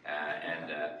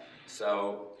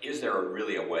 So is there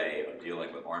really a way of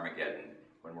dealing with Armageddon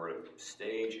when we're at a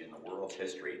stage in the world's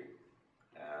history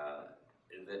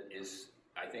that is,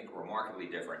 I think, remarkably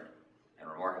different and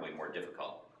remarkably more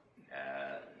difficult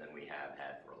than we have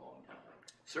had for a long time?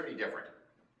 Certainly different.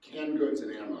 Canned goods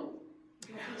and ammo.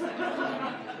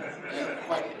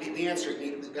 The answer,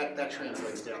 that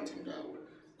translates down to no.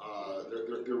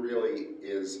 There really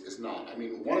is not. I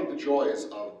mean, one of the joys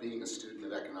of being a student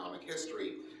of economic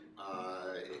history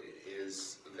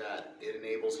is that it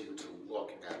enables you to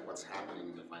look at what's happening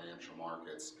in the financial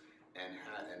markets and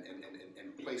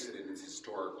place it in its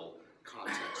historical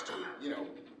context.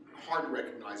 Hard to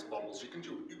recognize bubbles. You can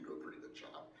do a pretty good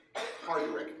job. Hard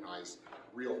to recognize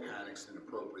real panics and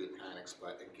inappropriate panics,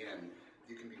 but again,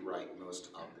 you can be right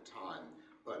most of the time.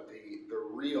 But the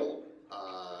real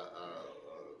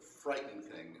frightening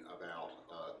thing about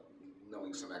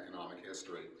knowing some economic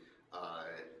history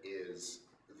is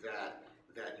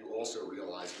that you also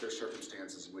realize there are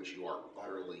circumstances in which you are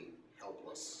utterly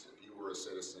helpless. If you were a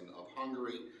citizen of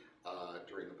Hungary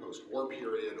during the post-war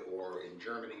period, or in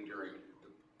Germany during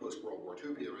the post-World War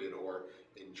II period, or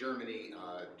in Germany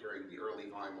during the early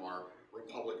Weimar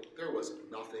Republic, there was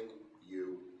nothing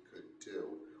you could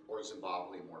do. or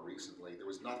Zimbabwe more recently, there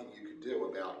was nothing you could do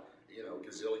about,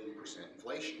 gazillion%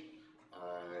 inflation.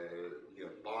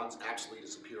 Bonds absolutely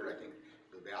disappeared. I think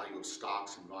the value of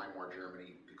stocks in Weimar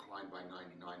Germany declined by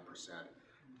 99%.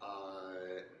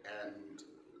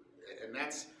 And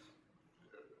that's,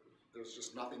 there's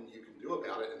just nothing you can do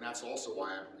about it, and that's also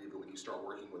why I believe that when you start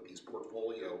working with these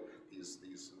portfolio, these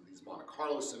Monte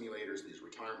Carlo simulators, these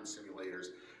retirement simulators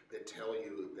that tell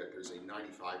you that there's a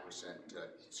 95%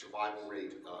 survival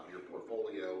rate of your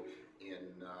portfolio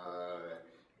in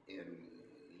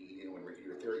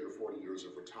your 30 or 40 years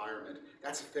of retirement,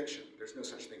 that's a fiction. There's no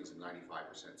such thing as a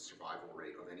 95% survival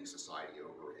rate of any society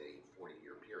over a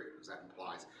 40-year period, because that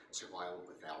implies a survival of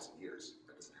 1,000 years.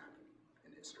 That doesn't happen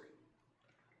in history.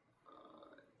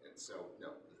 And so,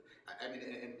 no. I mean,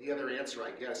 and the other answer,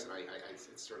 I guess, and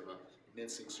it's sort of a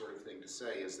mincing sort of thing to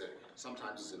say, is that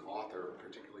sometimes as an author,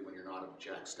 particularly when you're not of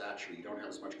jack stature, you don't have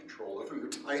as much control over your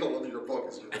title of your book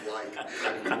as you would like.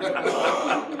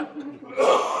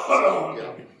 So,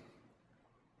 yeah.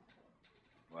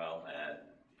 Well,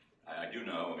 I do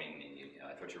know, I mean,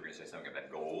 I thought you were going to say something about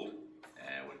gold,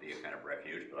 would be a kind of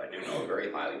refuge, but I do know a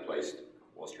very highly placed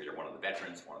Wall Streeter, one of the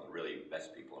veterans, one of the really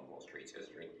best people in Wall Street's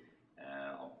history.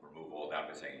 I'll remove all doubt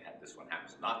by saying this one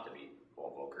happens not to be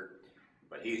Paul Volcker,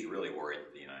 but he's really worried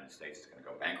that the United States is going to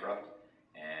go bankrupt,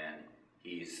 and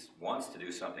he wants to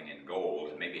do something in gold,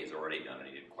 and maybe he's already done it,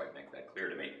 he didn't quite make that clear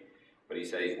to me. But he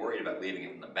said he's worried about leaving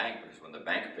it in the bank because when the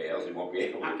bank fails, he won't be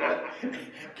able to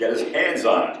get his hands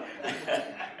on it.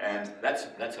 And that's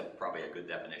probably a good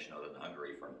definition other than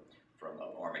Hungary from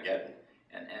Armageddon.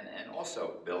 And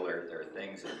also, Bill, there are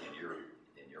things in your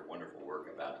wonderful work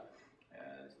about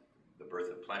the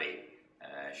birth of plenty,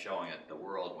 showing that the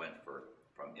world went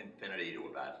from infinity to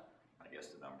about, I guess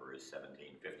the number is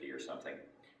 1750 or something,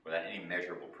 without any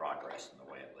measurable progress in the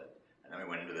way it lived. And then we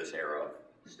went into this era of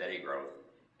steady growth,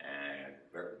 and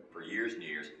for years and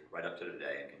years, right up to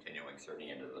today, and continuing certainly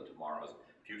into the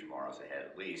few tomorrows ahead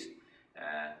at least.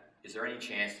 Is there any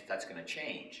chance that that's going to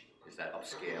change? Is that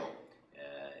upscale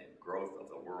growth of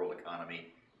the world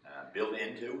economy built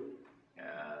into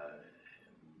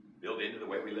the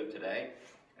way we live today?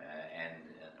 And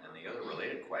the other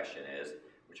related question is,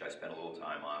 which I spent a little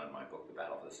time on in my book, The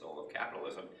Battle for the Soul of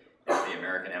Capitalism, is the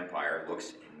American empire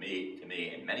looks to me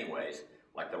in many ways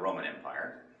like the Roman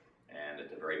Empire. And at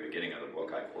the very beginning of the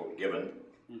book, I quote Gibbon,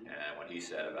 what he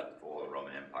said about the fall of the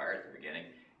Roman Empire at the beginning,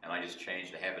 and I just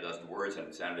changed a half a dozen words, and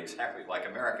it sounded exactly like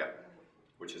America,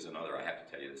 which is another, I have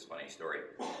to tell you this funny story.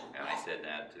 And I said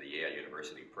that to the Yale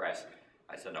University Press.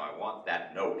 I said, no, I want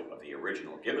that note of the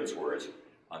original Gibbon's words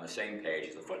on the same page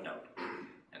as a footnote.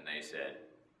 And they said,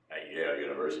 at Yale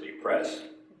University Press,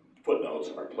 footnotes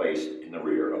are placed in the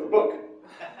rear of the book.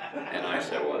 And I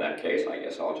said, well, in that case, I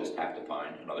guess I'll just have to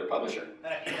find another publisher.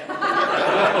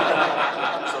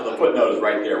 So the footnote is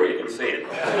right there where you can see it.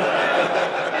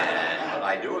 But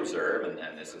I do observe,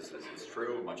 and this is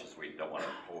true, much as we don't want to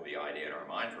hold the idea in our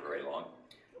mind for very long,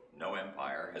 no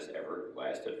empire has ever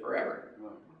lasted forever.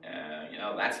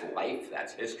 That's life,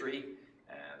 that's history,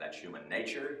 that's human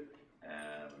nature,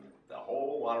 a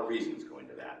whole lot of reasons go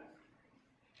into that.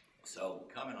 So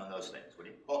comment on those things, would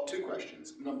you? Well, two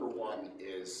questions. Number one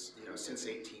is, since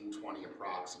 1820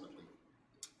 approximately,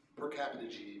 per capita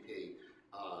GDP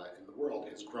in the world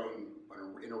has grown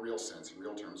in a real sense, in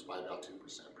real terms, by about 2%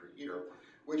 per year,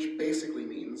 which basically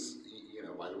means,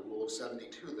 by the rule of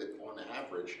 72, that on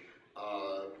average,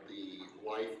 the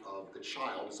life of the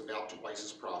child is about twice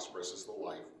as prosperous as the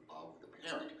life of the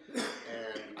parent.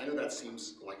 And I know that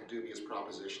seems like a dubious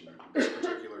proposition this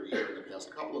particular year in the past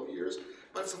couple of years,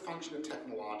 but it's a function of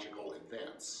technological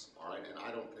advance, all right? And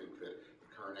I don't think that the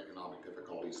current economic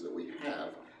difficulties that we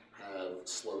have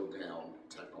slowed down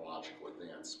technological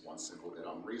advance one single bit.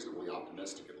 I'm reasonably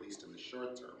optimistic, at least in the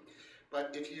short term.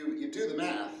 But if you do the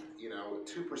math,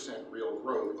 2% real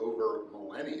growth over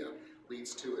millennia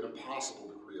leads to an impossible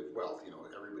degree of wealth.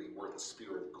 Everybody worth a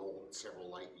spear of gold several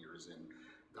light years in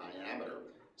diameter.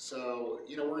 So,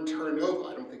 we're in terra nova.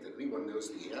 I don't think that anyone knows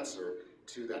the answer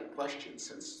to that question,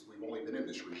 since we've only been in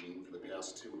this regime for the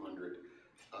past 200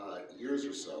 years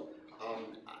or so.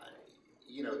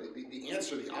 The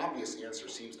answer, the obvious answer,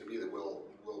 seems to be that we'll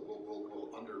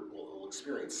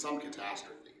experience some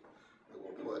catastrophe that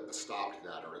will put a stop to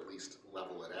that, or at least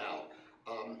level it out.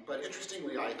 But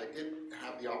interestingly, I did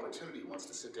have the opportunity once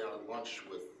to sit down at lunch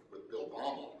with Bill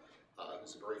Baumol,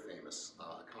 who's a very famous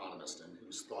economist and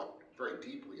who's thought very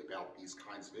deeply about these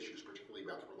kinds of issues, particularly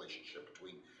about the relationship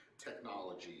between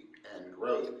technology and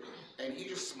growth. And he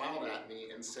just smiled at me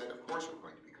and said, of course we're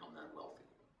going to become that wealthy,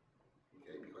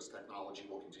 okay, because technology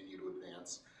will continue to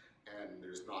advance and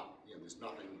there's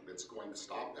nothing that's going to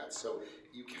stop that. So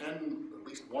you can, at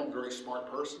least one very smart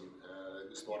person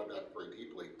who's thought about it very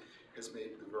deeply has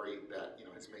made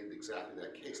exactly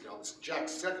that case. Now,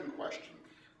 Jack's second question,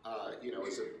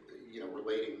 is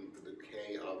relating the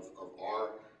decay of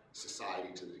our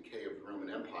society to the decay of the Roman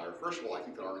Empire. First of all, I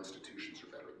think that our institutions are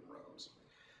better than Rome's.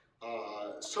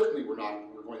 Certainly, we're going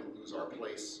to lose our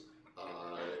place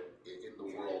in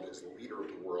the world as the leader of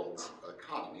the world's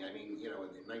economy. I mean, in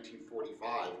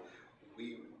 1945,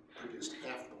 we produced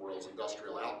half the world's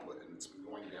industrial output, and it's been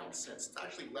going down since. It's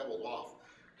actually leveled off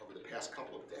over the past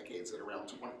couple of decades at around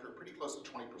 20, pretty close to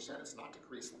 20%. It's not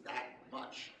decreased that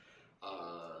much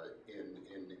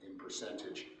in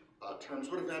percentage terms,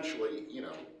 but eventually,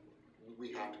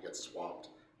 we have to get swamped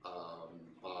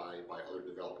by other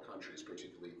developed countries,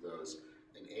 particularly those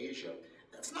in Asia.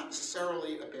 That's not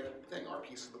necessarily a bad thing. Our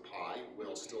piece of the pie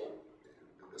will still,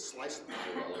 the slice of the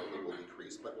pie relatively will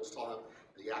decrease, but we'll still have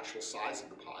the actual size of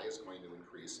the pie is going to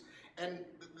increase. And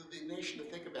the nation to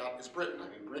think about is Britain. I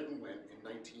mean, Britain went in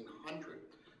 1900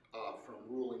 from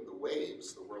ruling the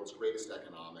waves, the world's greatest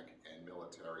economic and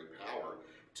military power,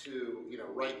 to,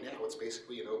 right now it's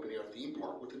basically an open-air theme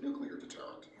park with a nuclear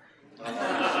deterrent.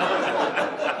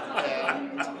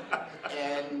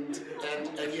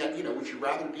 And yet, would you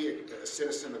rather be a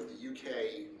citizen of the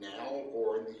UK now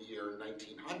or in the year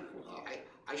 1900?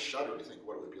 I shudder to think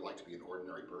what it would be like to be an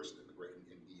ordinary person in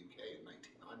the UK in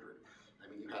 1900. I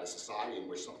mean, you had a society in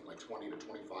which something like 20 to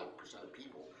 25% of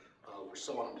people were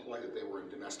so unemployed that they were in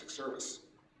domestic service.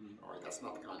 All right, that's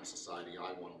not the kind of society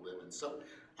I want to live in. So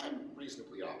I'm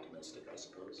reasonably optimistic, I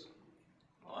suppose.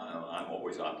 Well, I'm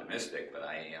always optimistic, but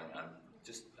I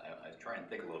try and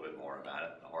think a little bit more about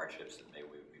it, the hardships that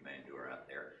we may endure out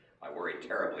there. I worry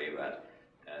terribly about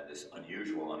this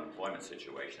unusual unemployment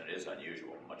situation. It is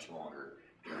unusual, much longer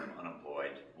term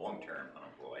unemployed, long-term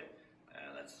unemployed.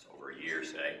 That's over a year,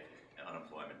 say, and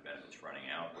unemployment benefits running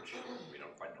out, which we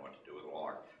don't quite know what to do with. All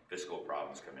our fiscal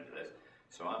problems come into this.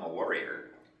 So I'm a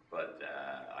worrier, but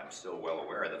I'm still well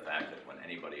aware of the fact that when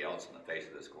anybody else on the face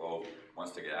of this globe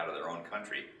wants to get out of their own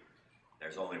country,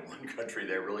 there's only one country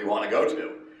they really want to go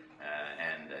to.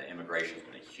 And immigration has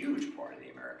been a huge part of the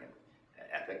American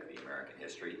ethic, the American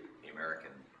history, the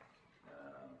American,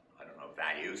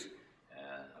 values,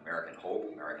 American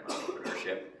hope, American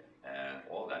entrepreneurship,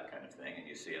 all that kind of thing. And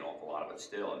you see an awful lot of it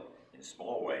still in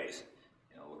small ways.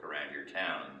 Look around your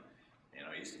town. And,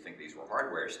 I used to think these were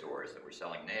hardware stores that were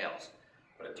selling nails.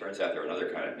 But it turns out they're another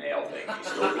kind of nail thing.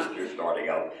 You're starting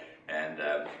up. And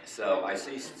so I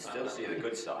still see the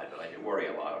good side, but I do worry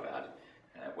a lot about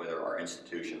whether our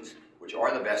institutions, which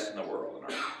are the best in the world, and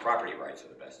our property rights are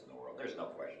the best in the world, there's no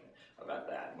question about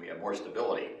that. And we have more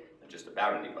stability than just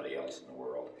about anybody else in the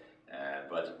world.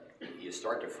 But you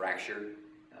start to fracture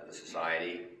the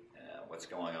society, what's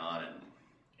going on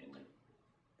in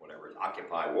whatever is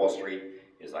Occupy Wall Street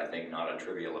is, I think, not a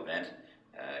trivial event.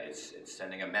 It's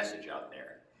sending a message out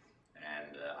there.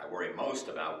 And I worry most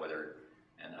about whether,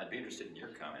 and I'd be interested in your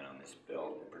comment on this,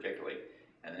 Bill, particularly,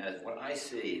 and what I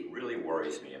see really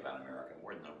worries me about America,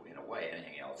 more than in a way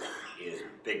anything else, is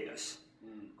bigness.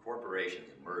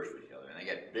 Corporations merge with each other, and they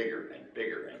get bigger and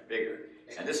bigger and bigger.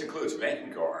 And this includes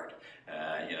Vanguard.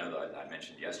 I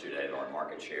mentioned yesterday that our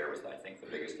market share was, I think, the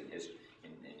biggest in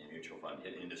mutual fund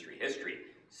industry history,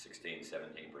 16,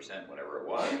 17%, whatever it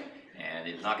was. And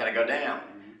it's not going to go down.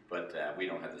 But we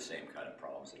don't have the same kind of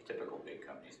problems that typical big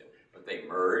companies do. But they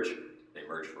merge. They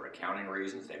merge for accounting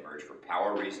reasons. They merge for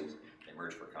power reasons. They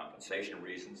merge for compensation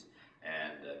reasons.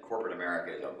 And corporate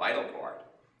America is a vital part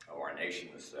of our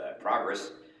nation's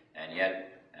progress. And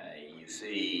yet you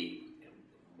see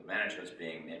the managements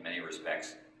being, in many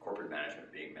respects, corporate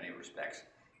management being, in many respects,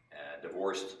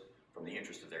 divorced from the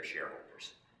interest of their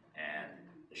shareholders. And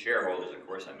the shareholders, of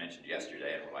course, I mentioned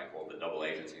yesterday, and what I call the double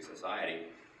agency society,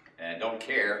 and don't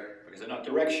care because they're not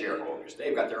direct shareholders.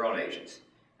 They've got their own agents,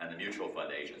 and the mutual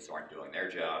fund agents aren't doing their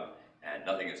job, and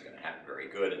nothing is going to happen very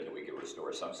good until we can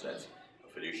restore some sense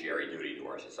of fiduciary duty to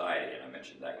our society, and I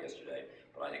mentioned that yesterday.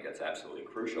 But I think that's absolutely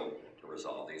crucial to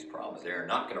resolve these problems. They're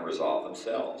not going to resolve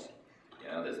themselves.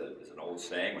 There's an old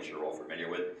saying, which you're all familiar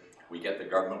with, we get the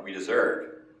government we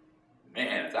deserve.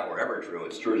 Man, if that were ever true,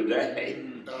 it's true today.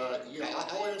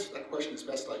 I'll answer that question as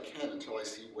best I can until I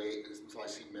see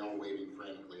Mel waving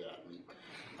frantically at me.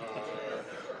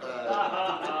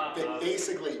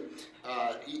 Basically,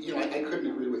 I couldn't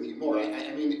agree with you more.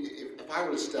 I mean, if I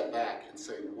were to step back and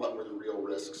say what were the real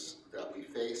risks that we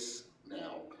face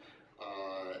now,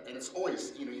 and it's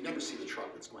always, you never see the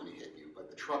truck that's going to hit you, but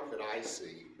the truck that I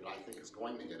see that I think is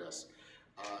going to hit us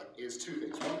is two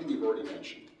things. One thing you've already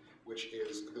mentioned, which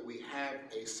is that we have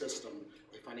a system,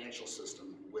 a financial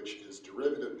system, which is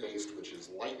derivative-based, which is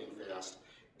lightning fast,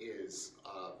 is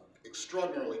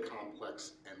extraordinarily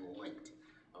complex and linked.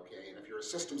 Okay, and if you're a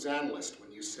systems analyst,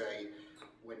 when you say,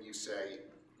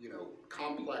 you know,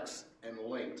 complex and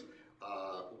linked,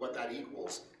 what that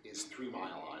equals is 3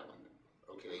 Mile Island.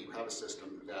 Okay, you have a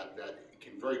system that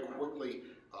can very quickly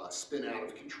spin out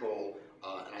of control,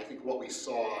 and I think what we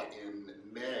saw in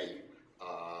May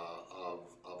of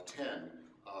 10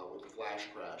 with the flash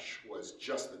crash was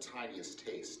just the tiniest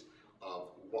taste of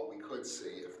what we could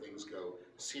see if things go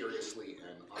seriously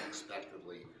and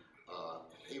unexpectedly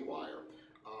haywire.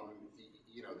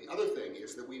 You know, the other thing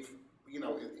is that we've, you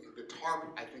know, the TARP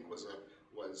I think was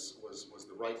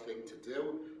the right thing to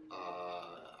do.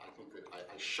 I think that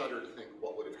I shudder to think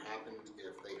what would have happened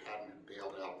if they hadn't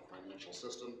bailed out the financial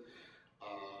system.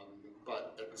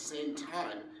 But at the same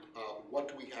time, what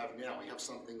do we have now? We have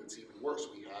something that's even worse.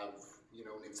 We have, you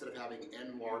know, instead of having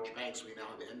N large banks, we now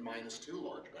have N-2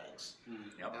 large banks.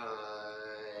 Yep.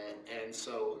 And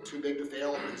so too big to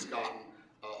fail has gotten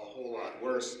a whole lot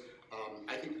worse.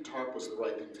 I think the TARP was the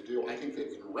right thing to do. I think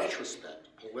that in retrospect,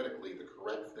 politically, the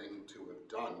correct thing to have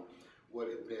done would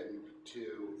have been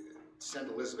to send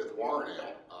Elizabeth Warren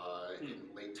out in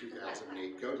late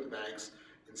 2008, go to the banks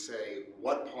and say,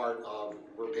 what part of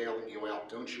we're bailing you out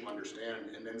don't you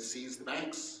understand, and then seize the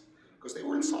banks. Because they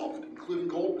were insolvent, including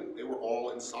Goldman. They were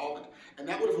all insolvent. And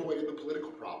that would have avoided the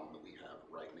political problem that we have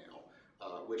right now,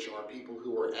 which are people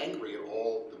who are angry at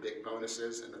all the big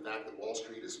bonuses and the fact that Wall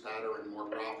Street is fatter and more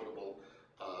profitable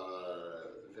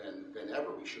than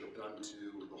ever. We should have done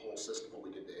to the whole system what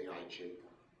we did to AIG.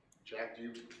 Jack,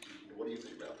 what do you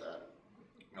think about that?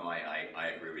 No, I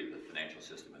agree with you. The financial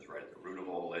system is right at the root of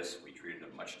all this. We treated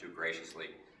them much too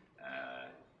graciously.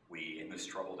 In this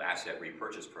troubled asset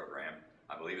repurchase program,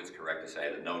 I believe it's correct to say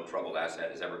that no troubled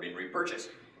asset has ever been repurchased.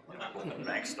 You know, the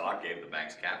bank stock gave the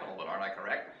bank's capital, but aren't I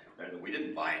correct? We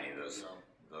didn't buy any of those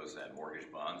mortgage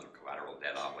bonds or collateral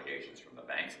debt obligations from the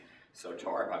banks. So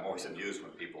TARP, I'm always amused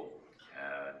when people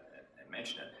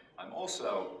mention it. I'm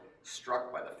also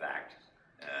struck by the fact,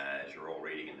 as you're all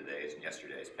reading in today's and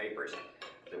yesterday's papers,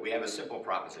 that we have a simple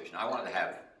proposition. I wanted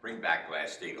to bring back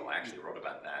Glass-Steagall. I actually wrote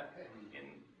about that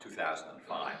in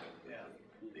 2005.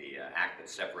 The act that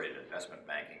separated investment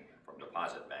banking from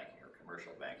deposit banking or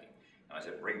commercial banking. And I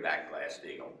said, bring back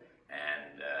Glass-Steagall.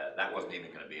 And that wasn't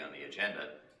even going to be on the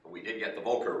agenda, but we did get the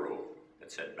Volcker rule that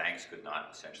said banks could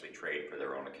not essentially trade for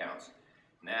their own accounts.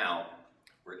 Now,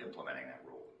 we're implementing that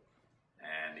rule.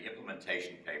 And the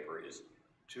implementation paper is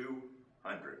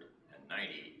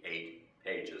 298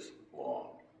 pages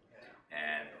long.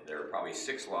 And there are probably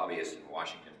 6 lobbyists in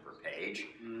Washington per page.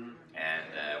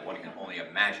 And one can only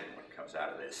imagine what comes out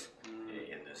of this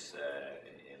in this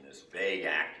vague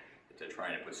act that they're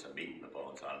trying to put some meat in the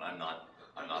bones on. And I'm not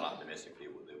optimistic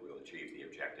that we'll achieve the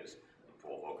objectives that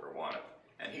Paul Volcker wanted.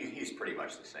 And he's pretty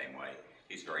much the same way.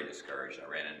 He's very discouraged. I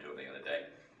ran into him the other day,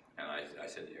 and I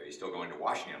said, "Are you still going to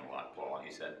Washington a lot, Paul?" And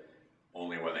he said,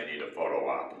 "Only when they need a photo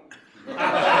op."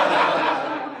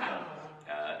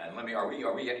 And are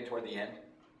we getting toward the end?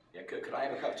 Yeah, could I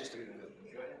have a couple, just to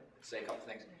say a couple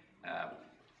things?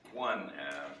 One,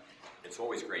 it's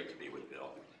always great to be with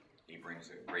Bill. He brings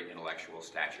a great intellectual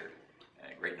stature,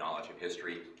 great knowledge of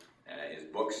history. His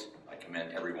books, I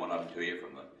commend every one of them to you.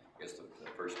 From the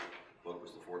first book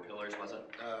was The Four Pillars, was it?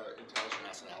 Intelligent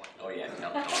Asset Allocation. Oh yeah,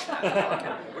 Intelligent Asset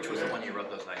Allocation. Which was the one you wrote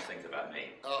those nice things about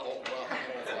me. Oh, well,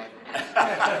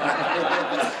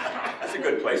 That's a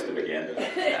good place to begin.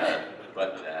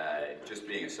 But just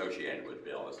being associated with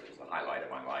Bill is a highlight of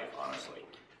my life, honestly.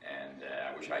 And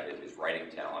I wish I had his writing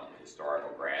talent, his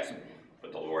historical grasp,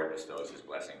 but the Lord bestows his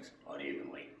blessings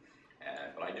unevenly.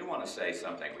 But I do want to say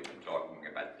something. We've been talking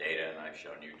about data, and I've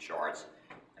shown you charts,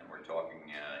 and we're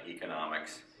talking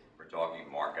economics, we're talking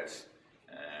markets,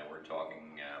 we're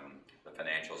talking the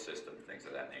financial system, things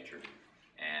of that nature.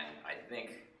 And I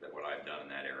think that what I've done in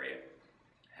that area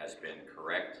has been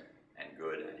correct and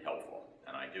good and helpful.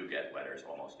 And I do get letters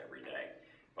almost every day.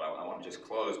 But I want to just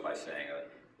close by saying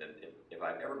that if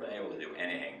I've ever been able to do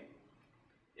anything,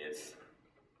 it's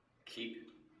keep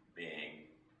being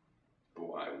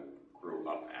who I grew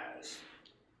up as.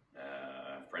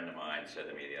 A friend of mine said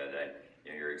to me the other day,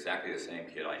 "You know, you're exactly the same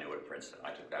kid I knew at Princeton."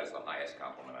 I took that as the highest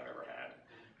compliment I've ever had.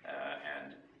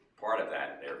 And part of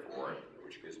that, therefore,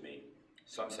 which gives me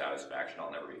some satisfaction,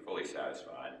 I'll never be fully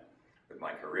satisfied with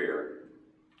my career.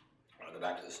 I want to go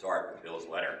back to the start with Bill's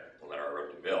letter, the letter I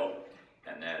wrote to Bill,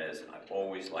 and that is I've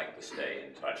always liked to stay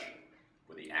in touch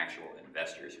with the actual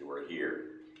investors who are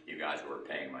here, you guys who are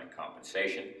paying my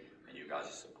compensation, and you guys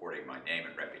are supporting my name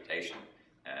and reputation.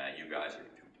 You guys who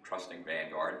trust trusting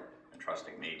Vanguard and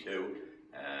trusting me too.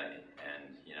 And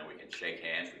you know, we can shake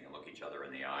hands, we can look each other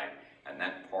in the eye, and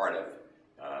that part of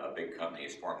a big company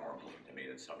is far more important to me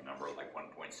than some number like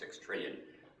 1.6 trillion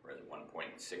or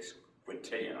 1.6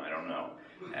 quintillion. I don't know.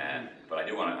 But I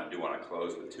do want to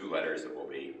close with two letters that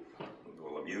will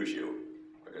amuse you,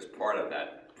 because part of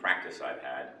that practice I've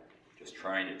had, just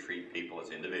trying to treat people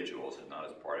as individuals and not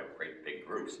as part of great big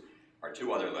groups, are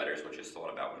two other letters which is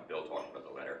thought about when Bill talked about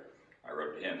the letter. I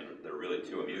wrote to him. They're really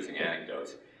two amusing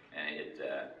anecdotes, and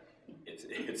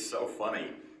it's so funny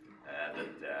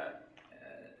that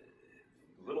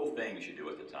little things you do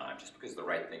at the time, just because it's the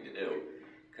right thing to do,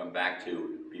 come back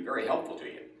to be very helpful to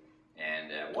you.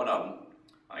 And one of them,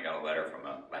 I got a letter from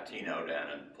a Latino down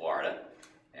in Florida,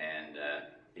 and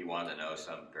he wanted to know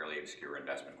some fairly obscure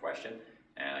investment question,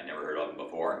 and I never heard of him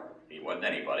before. He wasn't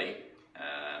anybody,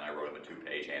 and I wrote him a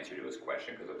 2-page answer to his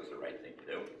question because it was the right thing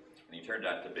to do. And he turned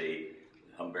out to be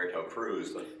Humberto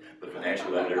Cruz, the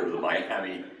financial editor of the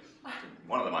Miami,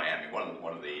 one of the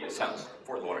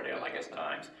Fort Lauderdale, I guess,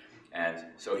 Times. And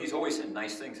so he's always said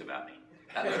nice things about me.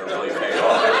 That letter really paid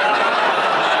off.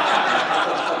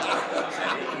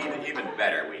 And even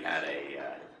better, we had a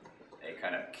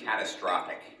kind of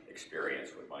catastrophic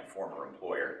experience with my former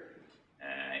employer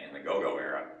in the go-go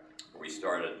era, where we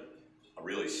started a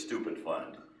really stupid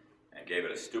fund and gave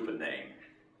it a stupid name.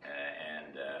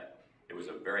 And it was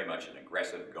very much an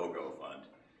aggressive go-go fund,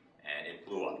 and it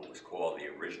blew up. It was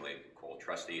originally called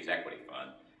Trustees Equity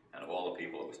Fund, and of all the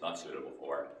people it was not suitable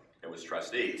for, it was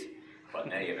trustees. But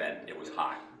in any event, it was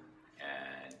hot,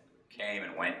 and came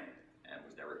and went, and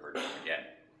was never heard of again.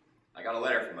 I got a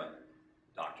letter from a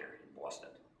doctor in Boston,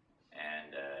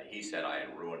 and he said I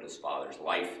had ruined his father's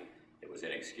life. It was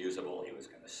inexcusable. He was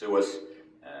going to sue us,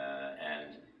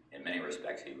 and in many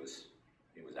respects, he was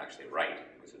actually right.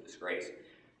 It was a disgrace.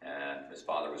 His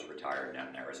father was retired down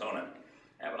in Arizona,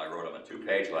 but I wrote him a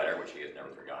 2-page letter, which he has never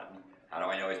forgotten. How do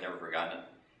I know he's never forgotten it?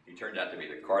 He turned out to be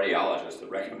the cardiologist that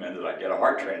recommended I get a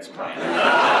heart transplant.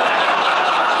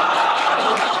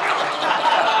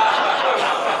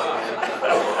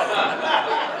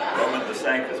 Roman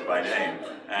DeSanctis by name.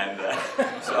 And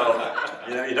so,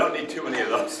 you know, you don't need too many of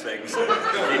those things to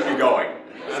keep you going.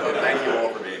 So thank you all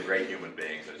for being great human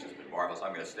beings. It's just been marvelous.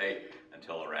 I'm going to stay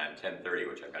until around 10:30,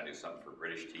 which I've got to do something for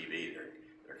British TV.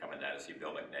 They're coming down to see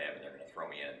Bill McNabb, and they're going to throw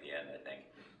me in at the end, I think.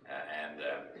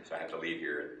 So I have to leave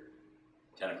here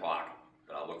at 10 o'clock.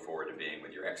 But I'll look forward to being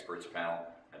with your experts panel,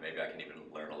 and maybe I can even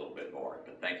learn a little bit more.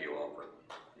 But thank you all for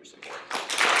your support.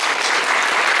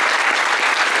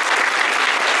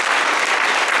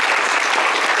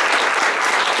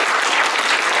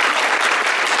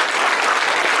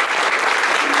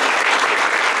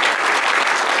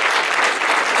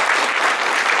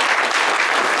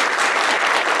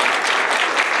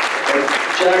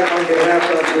 Jack, on behalf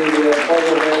of the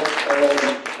Bogleheads,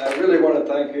 I really want to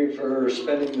thank you for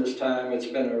spending this time. It's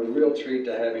been a real treat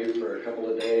to have you for a couple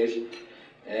of days.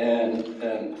 And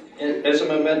as a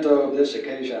memento of this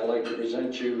occasion, I'd like to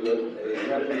present you with a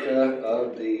replica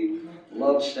of the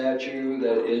Love statue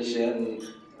that is in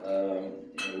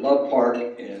Love Park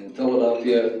in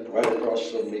Philadelphia, right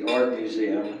across from the Art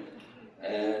Museum.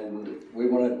 And we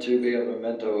wanted to be a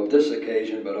memento of this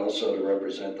occasion, but also to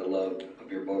represent the love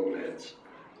of your Bogleheads.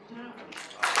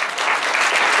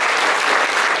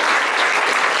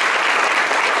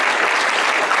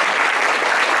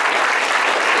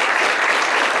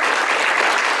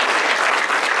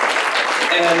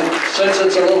 And since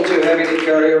it's a little too heavy to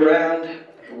carry around,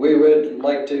 we would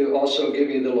like to also give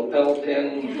you the lapel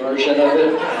pin version of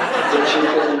it that you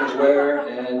can wear,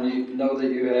 and you know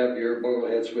that you have your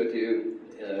Bogleheads with you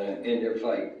in your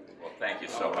fight. Well, thank you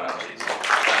so much.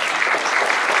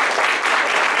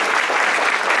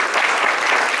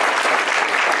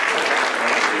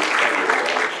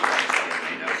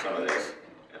 Some of this.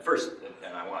 And first,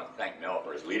 and I want to thank Mel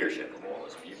for his leadership of all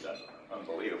this. You've done an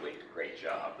unbelievably great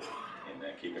job in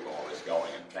keeping all this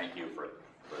going, and thank you for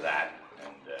that.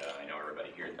 And I know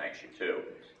everybody here thanks you too.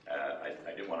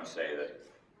 I do want to say that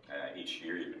each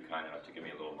year you've been kind enough to give me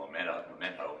a little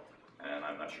memento, and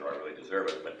I'm not sure I really deserve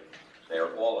it, but they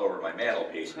are all over my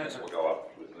mantelpiece, and this will go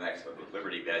up with the next one. The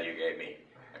Liberty Bell you gave me,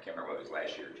 I can't remember whether it was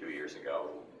last year or 2 years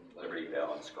ago, Liberty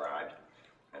Bell inscribed.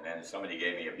 And then somebody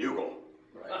gave me a bugle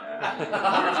years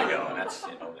ago, and that's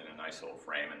in a nice little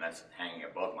frame, and that's hanging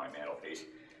above my mantelpiece.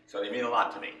 So they mean a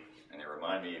lot to me, and they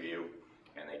remind me of you,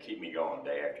 and they keep me going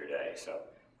day after day. So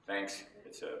thanks.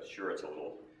 Sure, it's a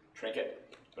little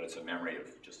trinket, but it's a memory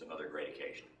of just another great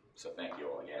occasion. So thank you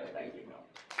all again. Thank you, Mel.